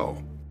thing go.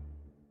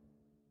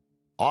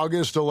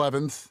 August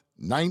 11th,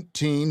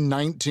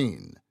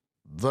 1919.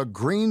 The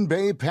Green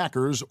Bay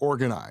Packers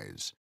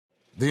organize.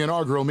 The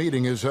inaugural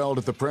meeting is held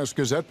at the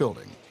Press-Gazette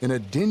building in a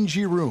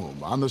dingy room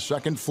on the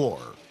second floor.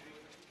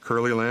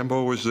 Curly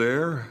Lambeau was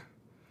there.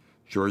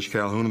 George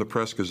Calhoun of the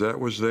Press-Gazette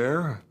was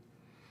there.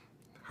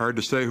 Hard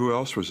to say who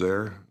else was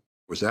there.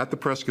 It was at the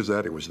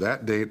Press-Gazette. It was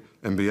that date.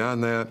 And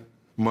beyond that,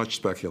 Much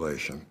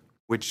speculation.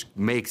 Which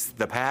makes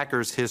the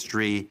Packers'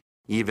 history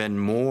even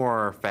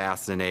more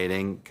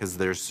fascinating because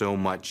there's so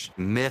much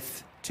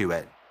myth to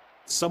it.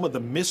 Some of the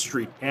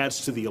mystery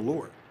adds to the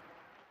allure.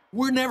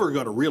 We're never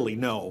going to really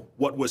know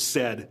what was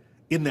said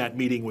in that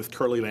meeting with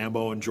Curly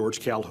Lambeau and George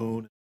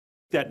Calhoun.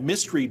 That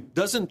mystery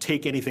doesn't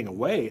take anything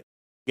away.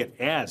 It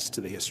adds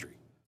to the history.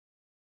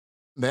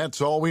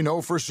 That's all we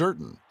know for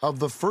certain of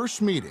the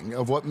first meeting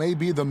of what may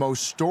be the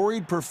most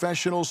storied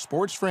professional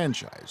sports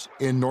franchise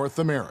in North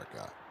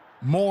America.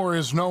 More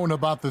is known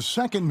about the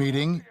second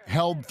meeting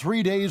held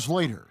 3 days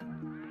later.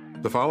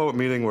 The follow-up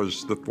meeting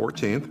was the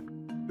 14th.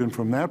 And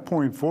from that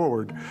point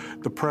forward,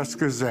 the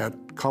Press-Gazette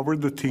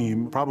covered the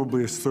team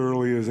probably as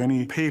thoroughly as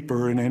any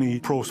paper in any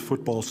pro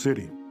football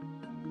city.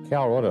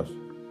 Cal wrote a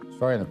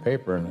story in the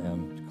paper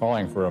and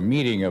calling for a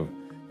meeting of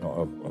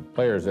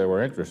players that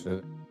were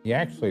interested. He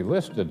actually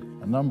listed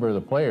a number of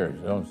the players,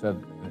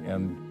 said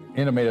and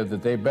intimated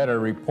that they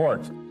better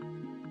report.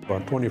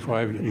 About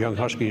 25 young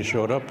Huskies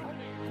showed up,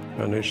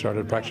 and they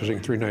started practicing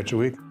 3 nights a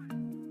week.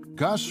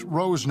 Gus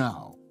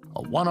Rosenau,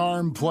 a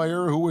one-armed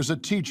player who was a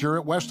teacher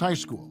at West High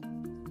School.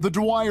 The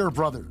Dwyer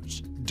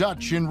brothers,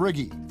 Dutch and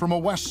Riggy, from a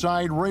West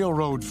Side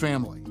Railroad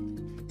family.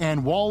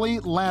 And Wally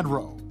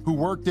Ladrow, who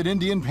worked at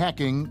Indian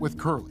Packing with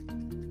Curly.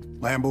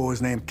 Lambeau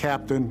was named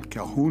captain,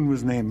 Calhoun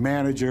was named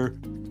manager.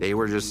 They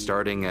were just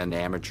starting an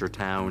amateur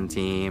town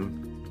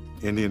team.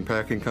 Indian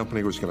Packing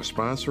Company was going to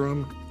sponsor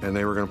them, and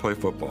they were going to play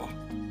football.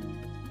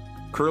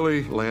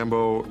 Curly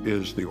Lambeau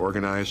is the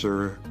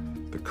organizer,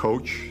 the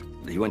coach.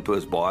 He went to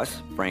his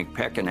boss, Frank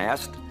Peck, and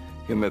asked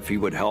him if he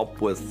would help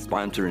with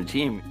sponsoring the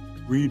team.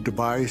 Agreed to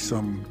buy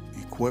some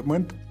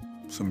equipment,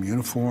 some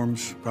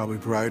uniforms, probably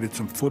provided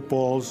some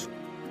footballs.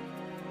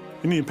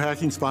 Indian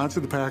Packing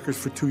sponsored the Packers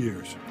for 2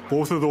 years.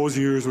 Both of those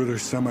years were their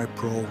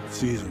semi-pro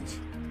seasons.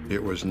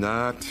 It was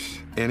not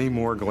any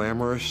more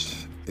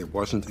glamorous. It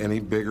wasn't any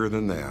bigger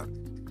than that.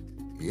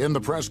 In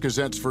the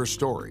Press-Gazette's first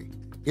story,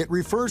 it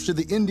refers to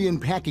the Indian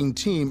Packing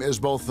team as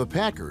both the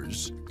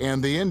Packers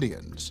and the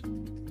Indians.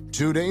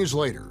 2 days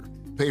later,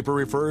 paper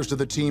refers to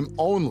the team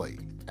only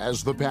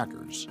as the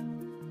Packers.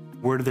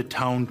 Where do the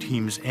town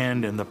teams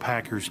end and the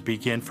Packers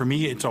begin? For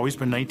me, it's always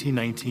been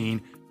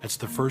 1919. That's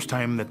the first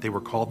time that they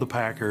were called the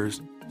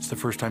Packers. It's the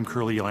first time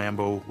Curly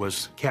Lambeau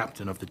was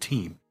captain of the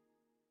team.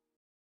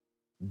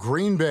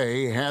 Green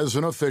Bay has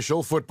an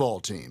official football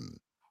team.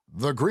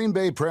 The Green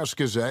Bay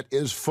Press-Gazette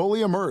is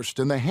fully immersed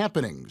in the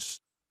happenings.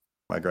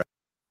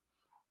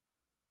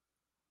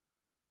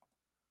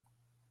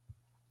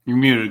 You're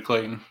muted,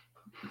 Clayton.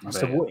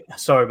 So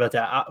sorry about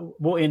that.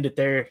 We'll end it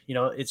there.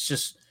 It's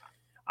just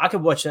I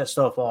could watch that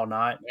stuff all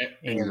night.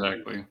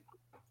 Exactly.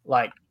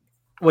 Like,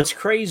 what's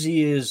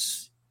crazy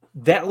is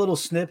that little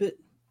snippet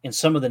and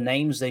some of the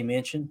names they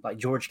mentioned, like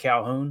George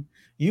Calhoun.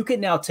 You can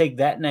now take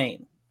that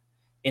name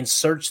and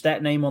search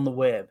that name on the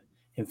web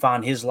and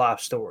find his life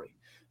story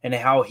and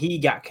how he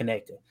got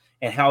connected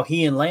and how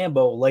he and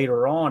Lambeau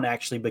later on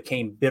actually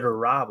became bitter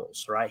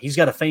rivals, right? He's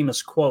got a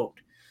famous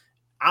quote.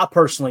 I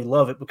personally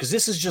love it because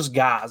this is just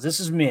guys. This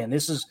is men.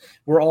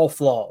 We're all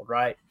flawed,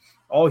 right?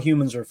 All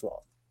humans are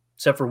flawed,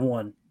 except for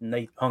one, and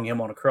they hung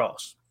him on a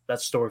cross.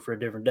 That's a story for a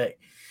different day.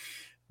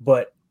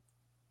 But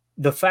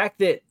the fact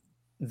that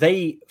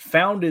they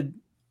founded,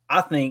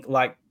 I think,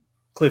 like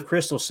Cliff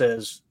Crystal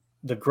says,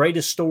 the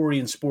greatest story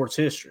in sports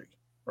history,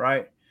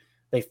 right?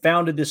 They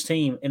founded this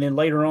team, and then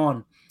later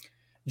on,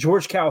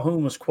 George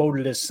Calhoun was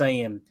quoted as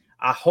saying,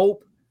 I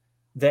hope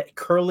that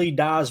Curly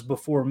dies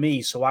before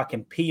me so I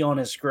can pee on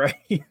his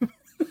grave.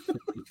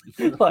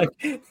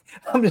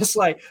 I'm just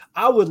like,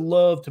 I would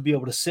love to be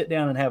able to sit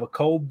down and have a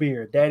cold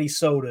beer, daddy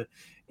soda,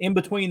 in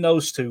between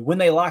those two when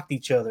they liked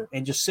each other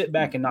and just sit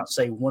back and not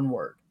say one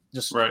word.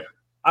 Right.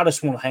 I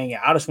just want to hang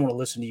out. I just want to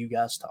listen to you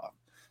guys talk.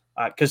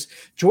 Because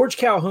George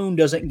Calhoun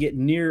doesn't get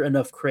near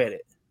enough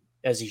credit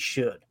as he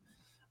should.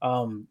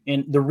 And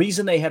the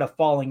reason they had a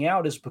falling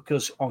out is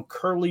because on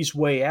Curly's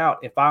way out,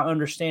 if I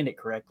understand it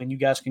correctly, and you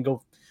guys can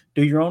go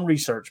do your own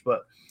research,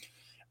 but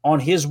on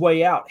his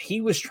way out,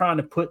 he was trying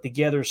to put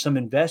together some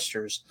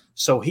investors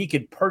so he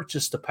could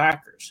purchase the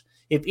Packers.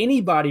 If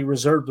anybody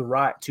reserved the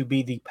right to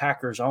be the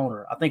Packers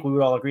owner, I think we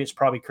would all agree it's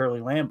probably Curly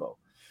Lambeau.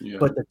 Yeah.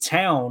 But the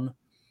town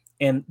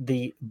and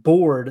the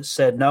board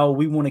said, no,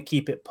 we want to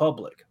keep it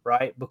public,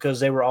 right? Because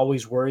they were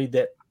always worried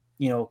that,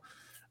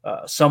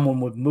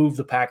 someone would move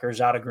the Packers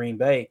out of Green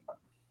Bay.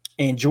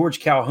 And George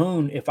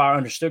Calhoun, if I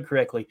understood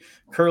correctly,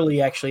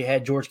 Curly actually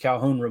had George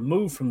Calhoun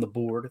removed from the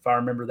board, if I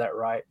remember that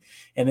right.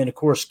 And then, of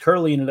course,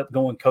 Curly ended up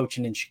going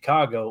coaching in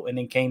Chicago and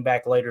then came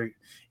back later,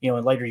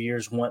 in later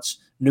years once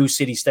New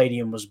City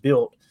Stadium was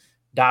built,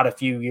 died a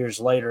few years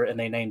later, and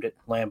they named it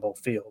Lambeau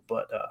Field.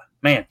 But,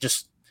 man,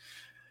 just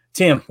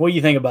Tim, what do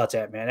you think about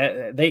that,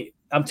 man?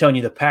 I'm telling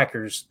you, the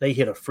Packers, they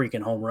hit a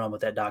freaking home run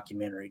with that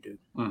documentary, dude.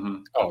 Mm-hmm.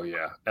 Oh,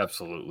 yeah,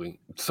 absolutely.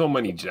 So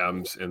many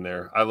gems in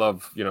there. I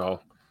love, can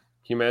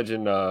you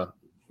imagine,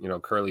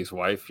 Curly's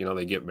wife,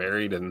 they get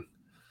married and,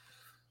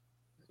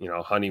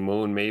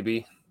 honeymoon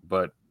maybe,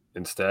 but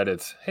instead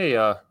it's, hey,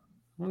 I'm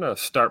going to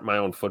start my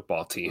own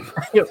football team.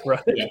 Right.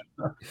 Yeah.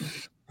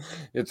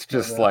 It's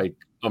just like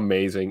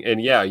amazing.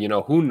 And yeah,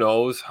 who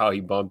knows how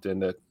he bumped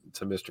into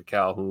Mr.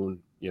 Calhoun.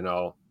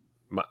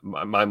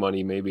 My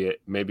money, maybe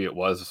it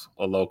was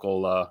a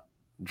local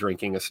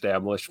drinking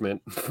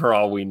establishment for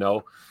all we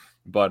know.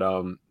 But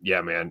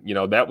yeah, man,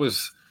 that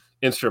was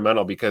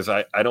instrumental, because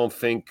I don't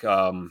think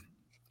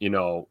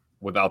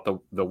without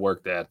the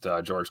work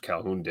that George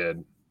Calhoun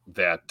did,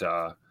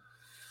 that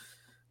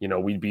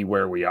we'd be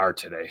where we are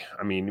today.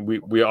 I mean,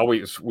 we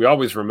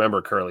always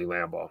remember Curly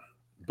Lambeau,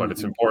 but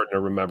it's important to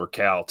remember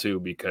Cal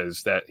too,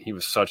 because that he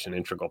was such an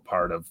integral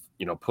part of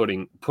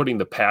putting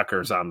the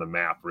Packers on the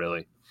map,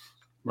 really.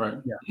 Right.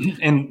 Yeah.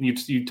 And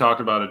you talked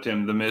about it,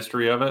 Tim. The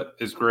mystery of it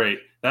is great.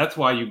 That's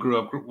why you grew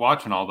up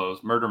watching all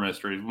those murder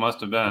mysteries.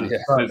 Must have been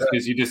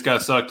because you just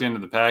got sucked into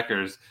the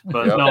Packers.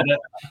 But no,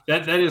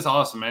 that is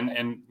awesome.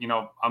 And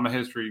I'm a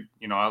history.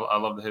 I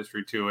love the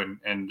history too.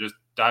 And just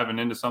diving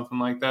into something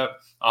like that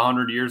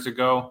 100 years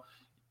ago.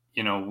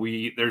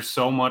 There's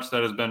so much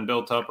that has been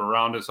built up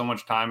around it. So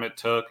much time it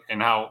took,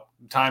 and how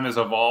time has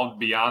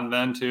evolved beyond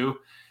then too.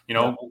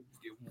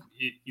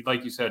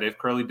 Like you said, if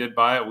Curly did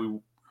buy it, we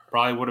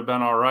probably would have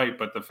been all right.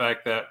 But the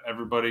fact that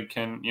everybody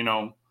can,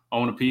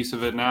 own a piece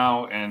of it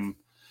now and,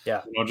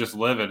 just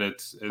live it,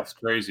 it's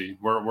crazy.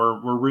 We're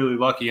really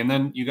lucky. And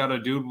then you got a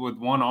dude with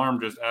one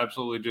arm just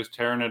absolutely just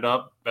tearing it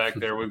up back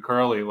there with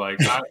Curly. Like,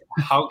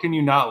 how can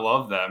you not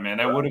love that, man?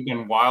 That would have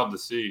been wild to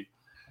see.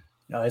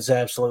 No, it's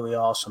absolutely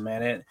awesome,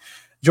 man. And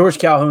George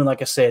Calhoun,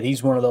 like I said,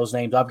 he's one of those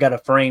names. I've got a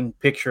framed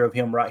picture of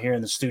him right here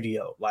in the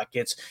studio. Like,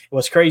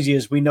 what's crazy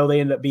is we know they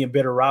ended up being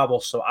bitter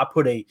rivals. So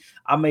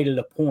I made it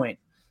a point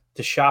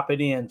to shop it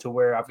in to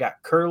where I've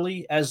got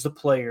Curly as the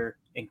player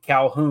and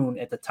Calhoun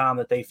at the time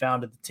that they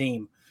founded the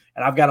team.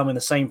 And I've got them in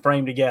the same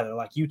frame together.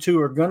 Like, you two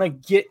are going to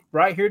get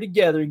right here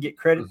together and get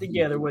credit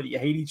together, whether you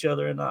hate each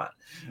other or not.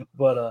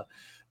 But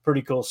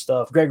pretty cool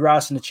stuff. Greg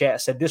Rice in the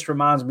chat said, this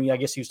reminds me, I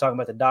guess he was talking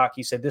about the doc.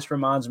 He said, this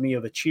reminds me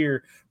of a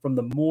cheer from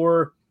the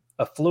more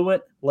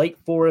affluent Lake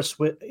Forest,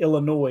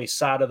 Illinois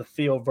side of the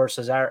field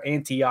versus our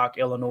Antioch,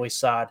 Illinois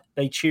side.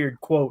 They cheered,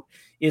 quote,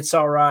 "It's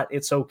all right.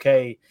 It's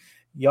okay.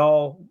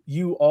 Y'all,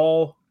 you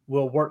all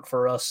will work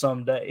for us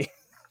someday."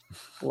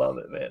 Love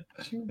it, man.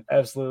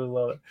 Absolutely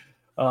love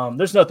it.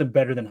 There's nothing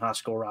better than high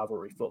school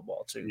rivalry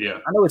football, too. Yeah.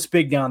 I know it's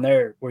big down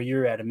there where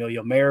you're at,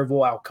 Emilio.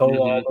 Maryville, Alcoa,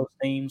 all those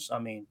teams. I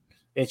mean,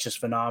 it's just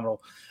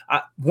phenomenal.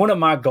 One of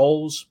my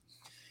goals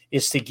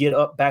is to get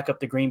back up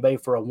to Green Bay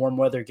for a warm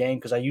weather game,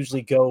 because I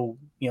usually go,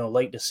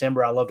 late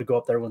December. I love to go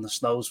up there when the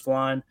snow's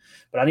flying.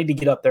 But I need to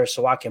get up there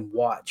so I can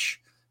watch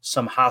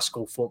some high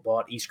school football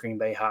at East Green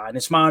Bay High. And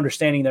it's my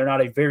understanding they're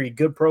not a very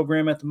good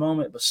program at the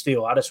moment, but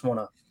still, I want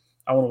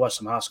to watch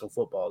some high school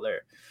football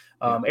there.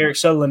 Eric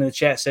Sutherland in the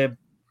chat said,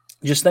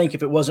 just think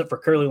if it wasn't for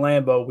Curly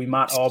Lambeau, we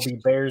might all be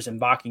Bears and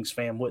Vikings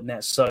fan. Wouldn't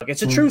that suck?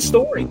 It's a true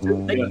story.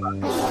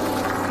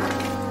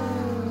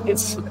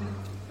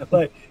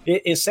 But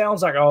it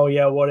sounds like, oh,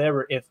 yeah,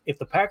 whatever. If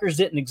the Packers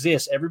didn't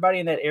exist, everybody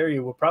in that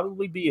area would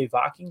probably be a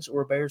Vikings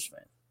or a Bears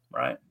fan,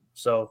 right?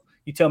 So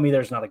you tell me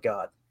there's not a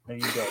God. There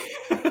you go.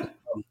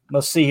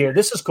 Let's see here.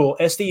 This is cool.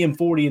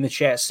 SDM40 in the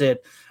chat said,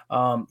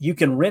 you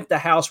can rent the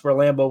house where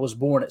Lambeau was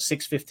born at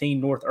 615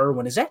 North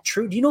Irwin. Is that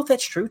true? Do you know if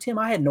that's true, Tim?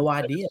 I had no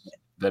idea.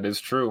 That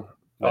is true.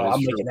 I'm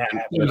making that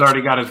happen. He's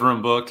already got his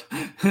room booked.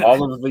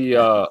 all of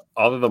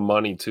the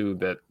money too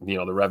that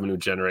the revenue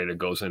generated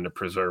goes into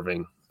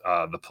preserving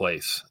the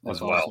place as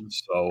well. Awesome.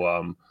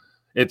 So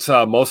it's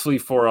mostly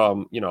for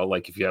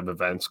like if you have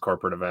events,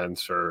 corporate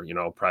events, or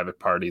private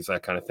parties,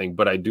 that kind of thing.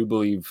 But I do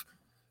believe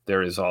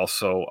there is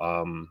also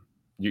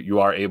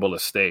you are able to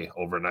stay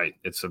overnight.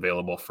 It's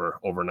available for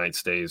overnight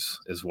stays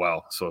as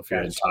well. So if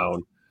you're in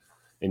town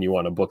and you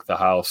want to book the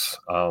house,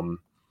 I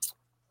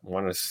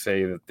want to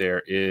say that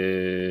there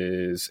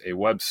is a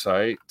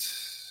website.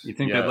 You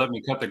think they'd let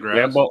me cut the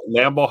grass?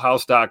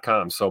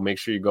 LambeauHouse.com. So make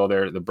sure you go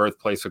there. The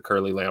birthplace of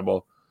Curly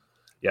Lambeau.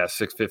 Yeah,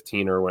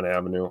 615 Irwin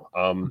Avenue.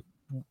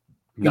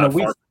 Not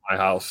far from my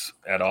house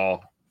at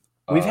all.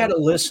 We've had a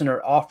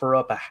listener offer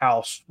up a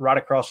house right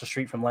across the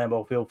street from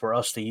Lambeau Field for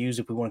us to use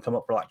if we want to come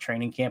up for like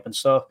training camp and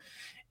stuff.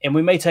 And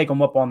we may take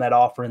them up on that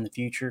offer in the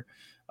future.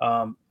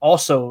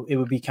 Also, it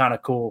would be kind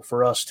of cool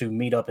for us to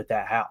meet up at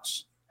that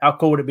house. How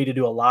cool would it be to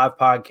do a live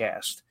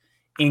podcast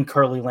in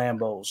Curly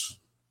Lambeau's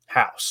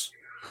house?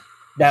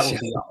 That would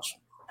be awesome.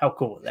 How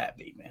cool would that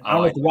be, man? I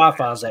don't know if the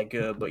Wi-Fi is that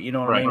good, but you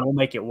know what I mean? We'll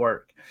make it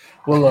work.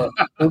 We'll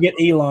get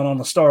Elon on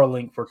the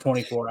Starlink for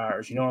 24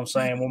 hours. You know what I'm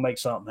saying? We'll make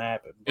something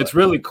happen. But it's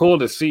really cool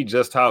to see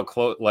just how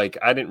close. Like,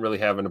 I didn't really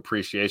have an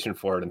appreciation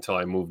for it until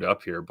I moved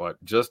up here, but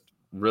just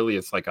really,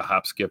 it's like a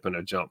hop, skip, and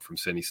a jump from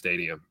City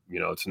Stadium.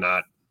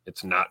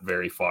 It's not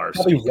very far.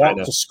 So he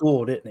walked to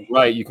school, didn't he?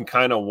 Right. You can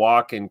kind of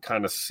walk and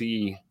kind of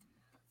see,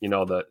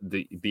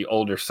 the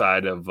older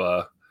side of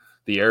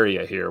the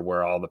area here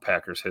where all the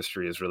Packers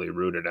history is really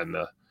rooted in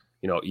the,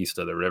 east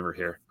of the river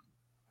here.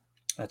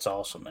 That's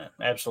awesome, man.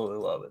 Absolutely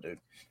love it, dude.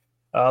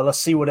 Let's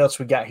see what else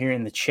we got here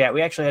in the chat.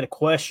 We actually had a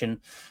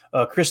question.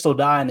 Crystal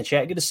Dye in the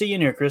chat. Good to see you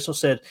in here. Crystal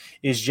said,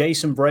 is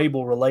Jason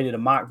Vrabel related to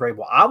Mike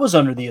Vrabel? I was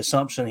under the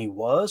assumption he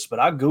was, but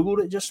I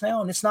Googled it just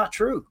now, and it's not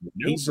true.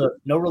 He's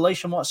no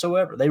relation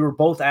whatsoever. They were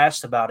both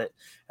asked about it,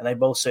 and they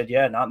both said,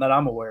 yeah, not that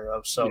I'm aware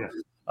of. So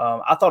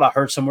I thought I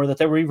heard somewhere that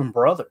they were even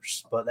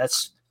brothers, but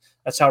that's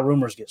how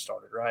rumors get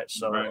started, right?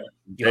 So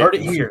you heard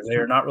it here. They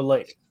are not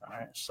related. All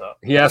right. So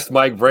he asked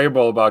Mike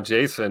Vrabel about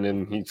Jason,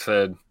 and he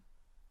said,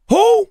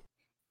 "Who?"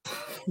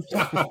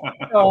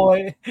 Oh,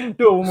 do it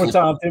one more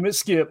time, Tim. It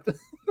skipped.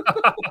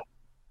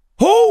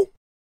 Who?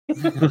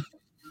 I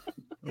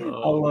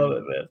love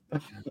it,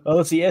 man.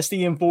 Let's see.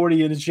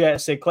 SDM40 in the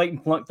chat said Clayton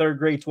flunked third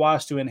grade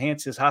twice to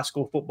enhance his high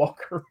school football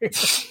career.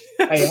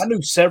 Hey, I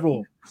knew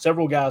several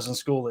guys in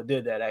school that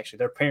did that. Actually,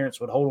 their parents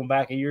would hold them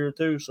back a year or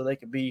two so they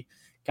could be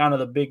kind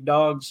of the big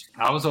dogs.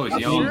 I was always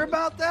young. Sure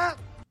about that?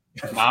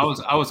 I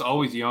was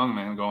always young,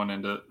 man, going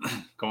into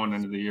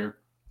the year.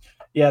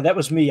 Yeah, that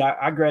was me.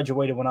 I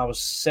graduated when I was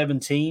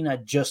 17. I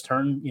just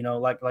turned,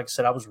 like I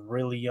said, I was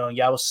really young.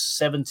 Yeah, I was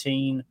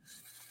 17.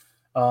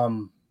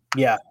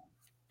 Yeah.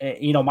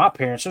 My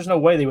parents, there's no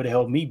way they would have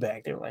held me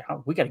back. They were like,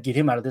 we got to get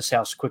him out of this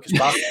house as quick as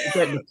possible. Get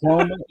that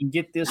diploma and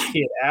get this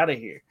kid out of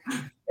here.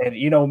 And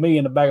me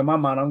in the back of my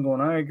mind, I'm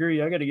going, I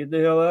agree. I got to get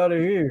the hell out of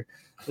here.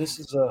 This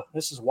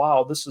is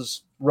wild. This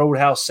is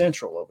Roadhouse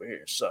Central over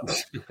here. So,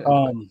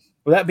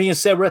 with that being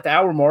said, we're at the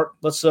hour mark.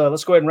 Let's go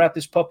ahead and wrap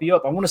this puppy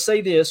up. I want to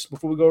say this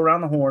before we go around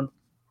the horn.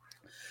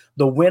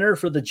 The winner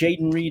for the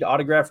Jaden Reed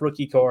autograph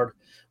rookie card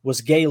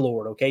was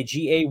Gaylord. Okay,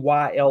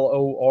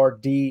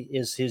 Gaylord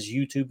is his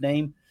YouTube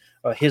name,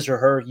 his or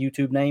her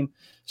YouTube name.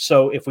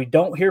 So if we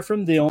don't hear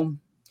from them,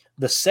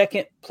 the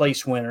second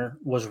place winner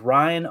was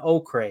Ryan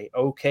Okray,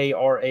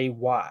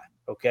 Okray.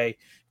 Okay,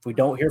 if we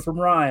don't hear from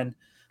Ryan,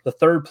 the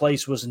third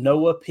place was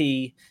Noah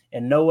P.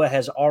 And Noah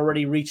has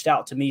already reached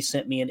out to me,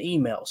 sent me an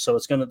email. So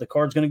the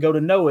card's gonna go to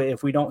Noah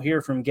if we don't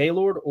hear from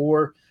Gaylord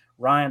or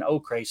Ryan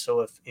Okray.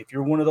 So if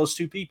you're one of those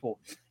two people,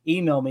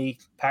 email me,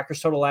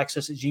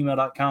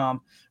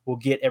 PackersTotalAccess@gmail.com. We'll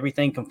get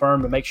everything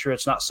confirmed and make sure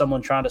it's not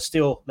someone trying to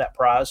steal that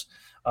prize.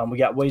 We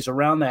got ways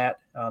around that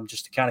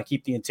just to kind of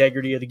keep the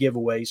integrity of the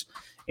giveaways.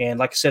 And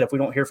like I said, if we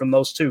don't hear from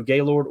those two,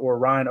 Gaylord or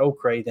Ryan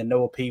Okray, then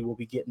Noah P. will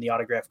be getting the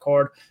autograph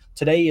card.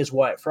 Today is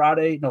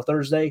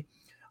Thursday.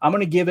 I'm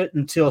going to give it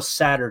until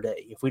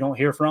Saturday. If we don't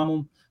hear from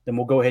them, then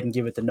we'll go ahead and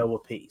give it to Noah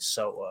P.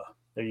 So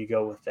there you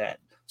go with that.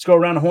 Let's go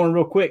around the horn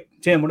real quick.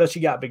 Tim, what else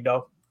you got, big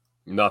dog?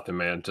 Nothing,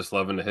 man. Just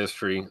loving the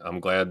history. I'm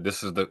glad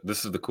this is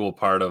the cool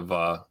part of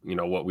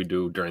what we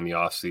do during the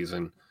off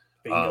season.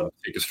 Take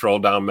a stroll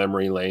down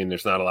memory lane.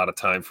 There's not a lot of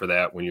time for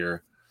that when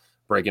you're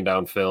breaking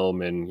down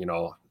film and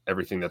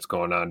everything that's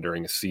going on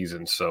during a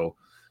season. So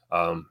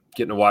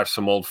getting to watch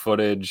some old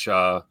footage,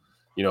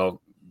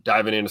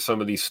 diving into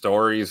some of these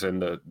stories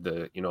and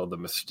the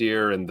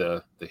mystere and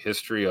the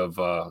history of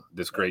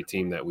this great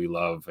team that we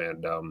love.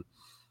 And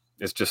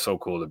it's just so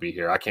cool to be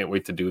here. I can't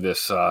wait to do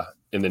this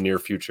in the near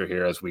future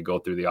here as we go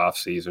through the off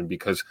season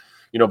because,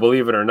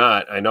 believe it or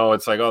not, I know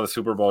it's like, the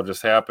Super Bowl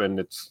just happened.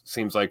 It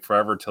seems like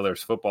forever till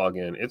there's football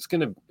again. It's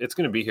going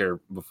to be here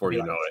before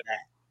you know it.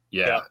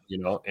 Yeah.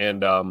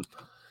 And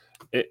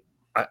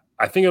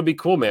I think it'll be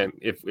cool, man.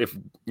 If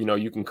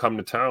you can come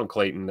to town,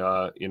 Clayton,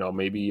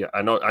 maybe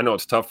I know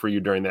it's tough for you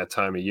during that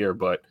time of year,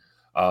 but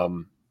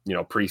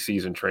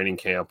preseason training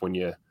camp when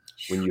you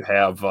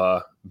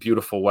have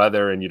beautiful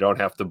weather and you don't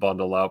have to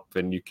bundle up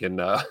and you can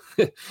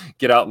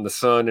get out in the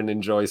sun and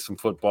enjoy some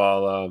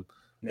football.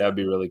 That'd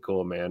be really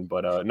cool, man.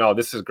 But no,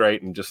 this is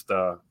great and just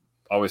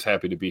always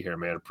happy to be here,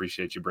 man.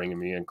 Appreciate you bringing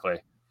me in,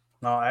 Clay.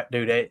 No,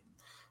 dude,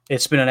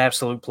 it's been an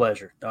absolute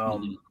pleasure.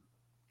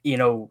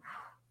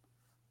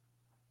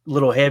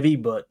 Little heavy,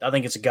 but I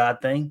think it's a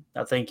God thing.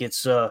 I think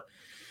it's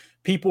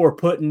people are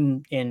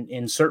putting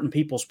in certain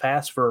people's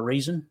paths for a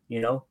reason.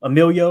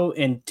 Emilio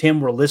and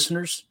Tim were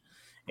listeners,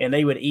 and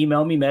they would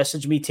email me,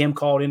 message me. Tim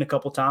called in a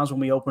couple times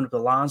when we opened up the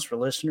lines for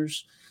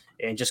listeners,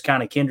 and just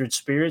kind of kindred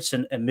spirits.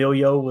 And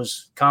Emilio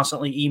was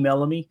constantly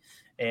emailing me,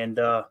 and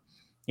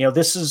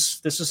this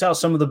is how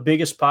some of the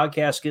biggest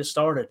podcasts get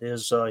started.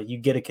 Is you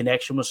get a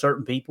connection with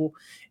certain people,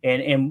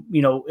 and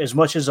as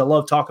much as I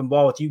love talking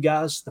ball with you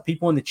guys, the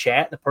people in the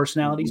chat, the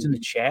personalities in the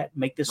chat,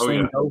 make this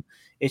thing go.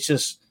 It's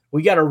just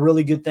we got a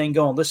really good thing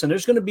going. Listen,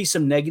 there's going to be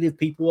some negative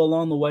people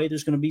along the way.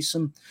 There's going to be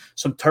some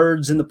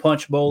turds in the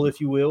punch bowl, if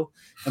you will,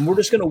 and we're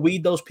just going to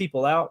weed those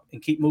people out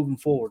and keep moving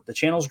forward. The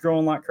channel's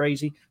growing like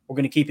crazy. We're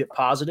going to keep it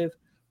positive.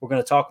 We're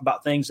going to talk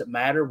about things that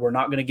matter. We're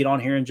not going to get on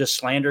here and just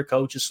slander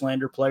coaches,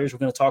 slander players. We're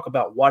going to talk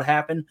about what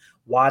happened,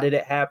 why did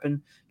it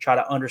happen, try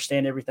to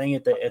understand everything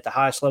at the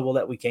highest level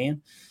that we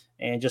can,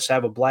 and just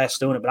have a blast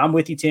doing it. But I'm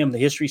with you, Tim, the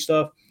history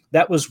stuff.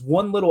 That was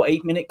one little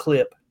 8-minute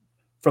clip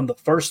from the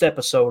first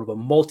episode of a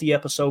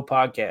multi-episode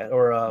podcast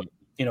or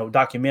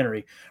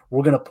documentary.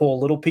 We're going to pull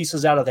little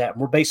pieces out of that.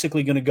 And we're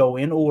basically going to go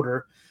in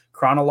order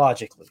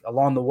chronologically.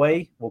 Along the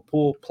way, we'll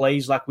pull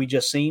plays like we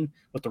just seen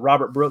with the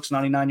Robert Brooks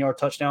 99-yard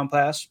touchdown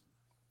pass.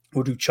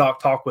 We'll do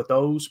Chalk Talk with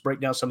those, break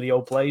down some of the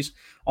old plays.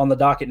 On the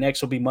docket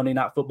next will be Monday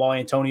Night Football,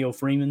 Antonio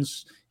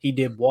Freeman's He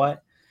Did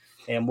What?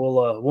 And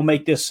we'll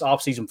make this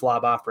offseason fly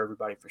by for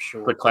everybody for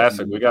sure. The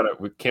classic.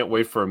 We can't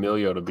wait for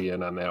Emilio to be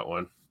in on that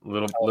one. A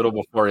little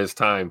before his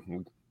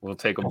time. We'll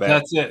take him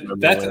back.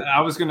 That's it. I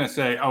was gonna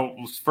say.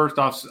 First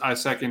off, I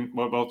second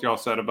what both y'all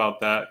said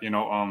about that.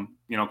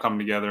 Coming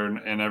together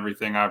and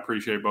everything. I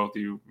appreciate both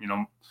of you.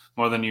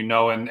 More than you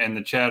know, and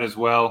the chat as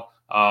well.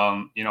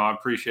 I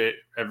appreciate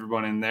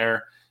everyone in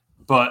there,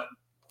 but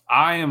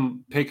I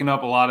am picking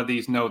up a lot of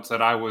these notes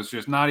that I was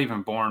just not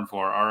even born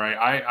for. All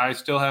right. I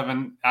still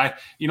haven't,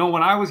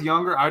 when I was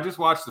younger, I just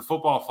watched the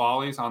Football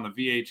Follies on the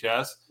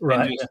VHS.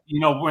 Right. And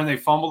just, when they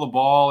fumble the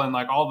ball and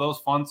like all those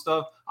fun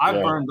stuff, I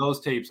burned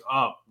those tapes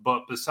up.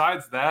 But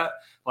besides that,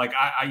 like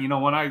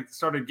when I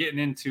started getting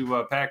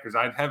into Packers,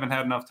 I haven't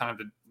had enough time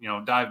to,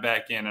 dive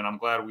back in, and I'm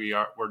glad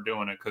we're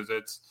doing it because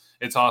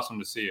it's awesome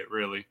to see it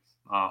really.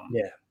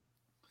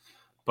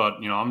 But,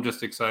 I'm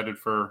just excited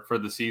for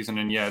the season.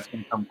 And, it's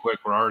going to come quick.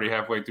 We're already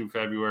halfway through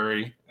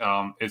February.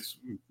 It's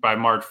by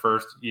March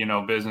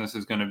 1st, business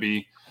is going to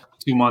be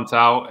 2 months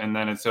out, and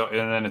then it's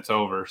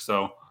over.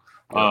 So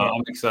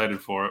I'm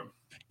excited for it.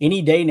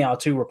 Any day now,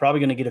 too, we're probably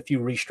going to get a few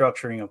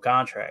restructuring of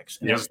contracts.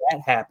 And as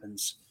that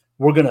happens,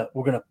 we're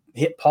gonna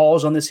hit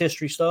pause on this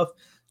history stuff,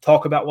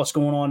 talk about what's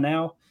going on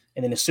now.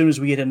 And then as soon as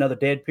we get another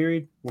dead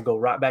period, we'll go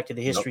right back to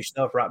the history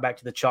stuff, right back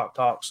to the Chalk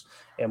Talks,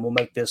 and we'll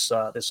make this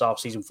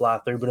offseason fly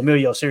through. But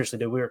Emilio, seriously,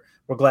 dude,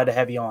 we're glad to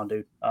have you on,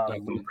 dude.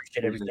 We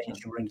appreciate everything that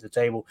you bring to the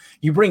table.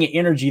 You bring an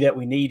energy that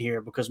we need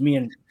here because me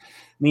and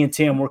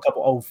Tim, we're a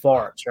couple old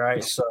farts,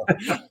 right? So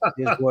it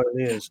is what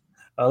it is.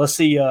 Let's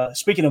see.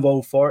 Speaking of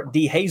old fart,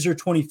 D Hazer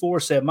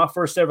 24 said, my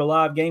first ever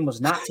live game was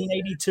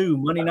 1982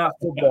 Monday Night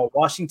Football,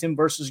 Washington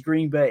versus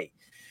Green Bay.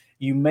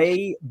 You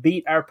may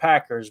beat our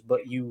Packers,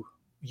 but you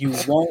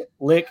won't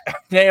lick.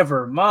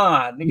 Never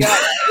mind.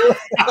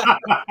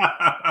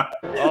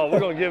 We're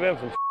going to give him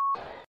some.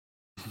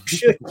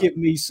 Should give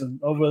me some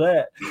over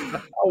that.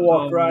 I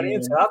walked right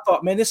into it. I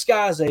thought, man, this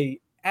guy's a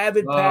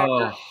avid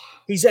Packer.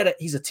 He's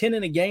a 10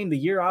 in a game the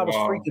year I was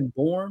freaking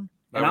born,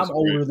 and I'm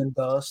older than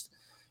dust.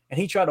 And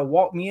he tried to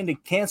walk me into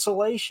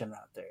cancellation right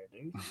there,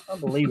 dude.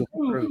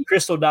 Unbelievable.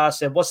 Crystal Dye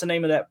said, what's the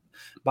name of that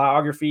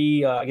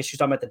biography? I guess she's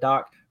talking about the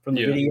doc from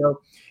the video.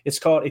 It's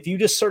called, if you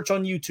just search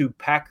on YouTube,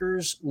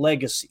 Packers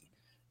Legacy,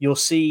 you'll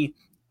see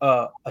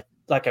a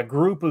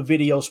group of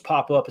videos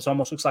pop up. It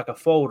almost looks like a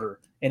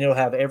folder, and it'll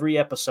have every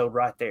episode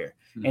right there.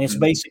 Mm-hmm. And it's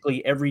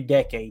basically every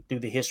decade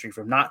through the history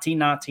from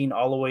 1919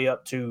 all the way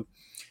up to,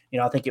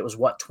 I think it was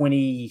what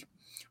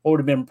would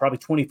have been probably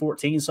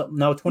 2014 something.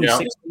 No,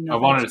 2016. I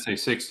wanted to say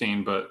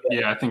 16, but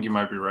I think you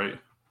might be right.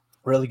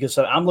 Really good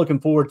stuff. I'm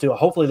looking forward to it.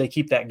 Hopefully they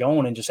keep that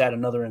going and just add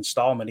another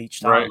installment each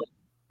time. Right.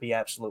 It'd be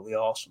absolutely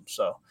awesome.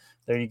 So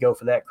there you go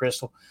for that,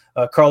 Crystal.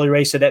 Carly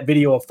Ray said that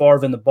video of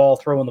Favre in the ball,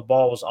 throwing the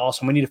ball was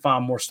awesome. We need to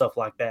find more stuff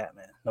like that,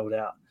 man. No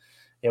doubt.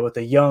 Yeah, with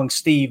the young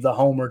Steve, the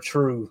Homer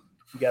True.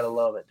 You got to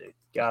love it, dude.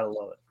 Got to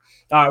love it.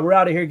 All right, we're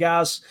out of here,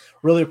 guys.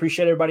 Really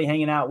appreciate everybody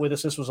hanging out with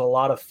us. This was a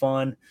lot of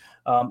fun.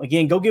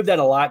 Again, go give that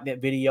a like,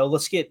 that video.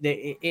 Let's get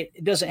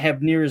it doesn't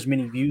have near as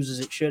many views as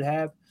it should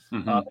have.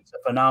 Mm-hmm. It's a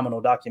phenomenal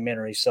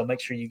documentary, so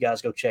make sure you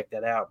guys go check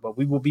that out. But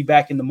we will be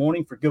back in the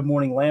morning for Good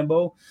Morning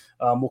Lambeau.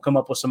 We'll come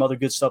up with some other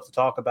good stuff to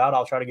talk about.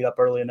 I'll try to get up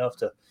early enough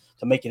to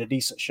make it a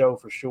decent show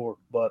for sure.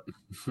 But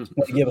I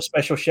want to give a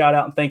special shout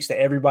out and thanks to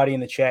everybody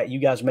in the chat. You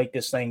guys make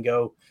this thing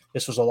go.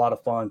 This was a lot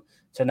of fun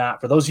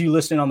tonight. For those of you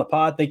listening on the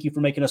pod, thank you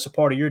for making us a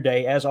part of your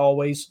day. As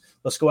always,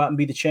 let's go out and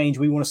be the change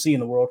we want to see in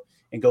the world,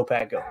 and go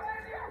Pack Go.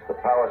 The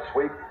power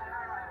sweep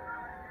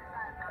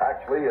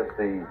actually is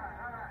the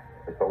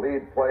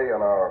lead play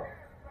in our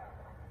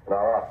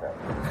offense.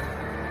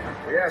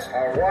 We ask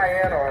our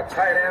YN or a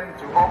tight end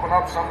to open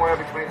up somewhere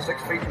between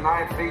 6 feet and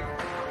 9 feet,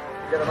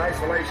 get an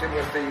isolation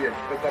with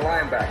the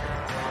linebacker.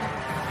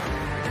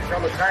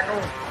 Tell the tackle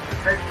to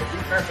take the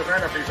defensive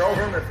end if he's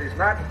over him. If he's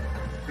not,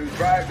 to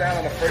drive down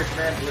on the first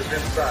man to his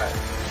inside.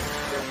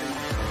 If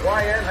the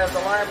YN has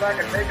the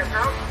linebacker taken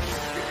out,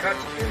 he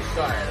cuts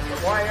inside. If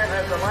the YN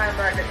has the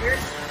linebacker in,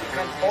 he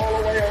comes all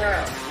the way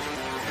around.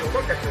 If you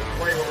look at this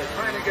play, what we're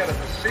trying to get is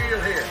a seal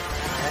here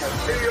and a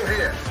seal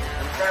here,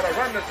 and try to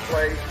run this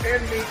play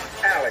in the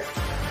alley.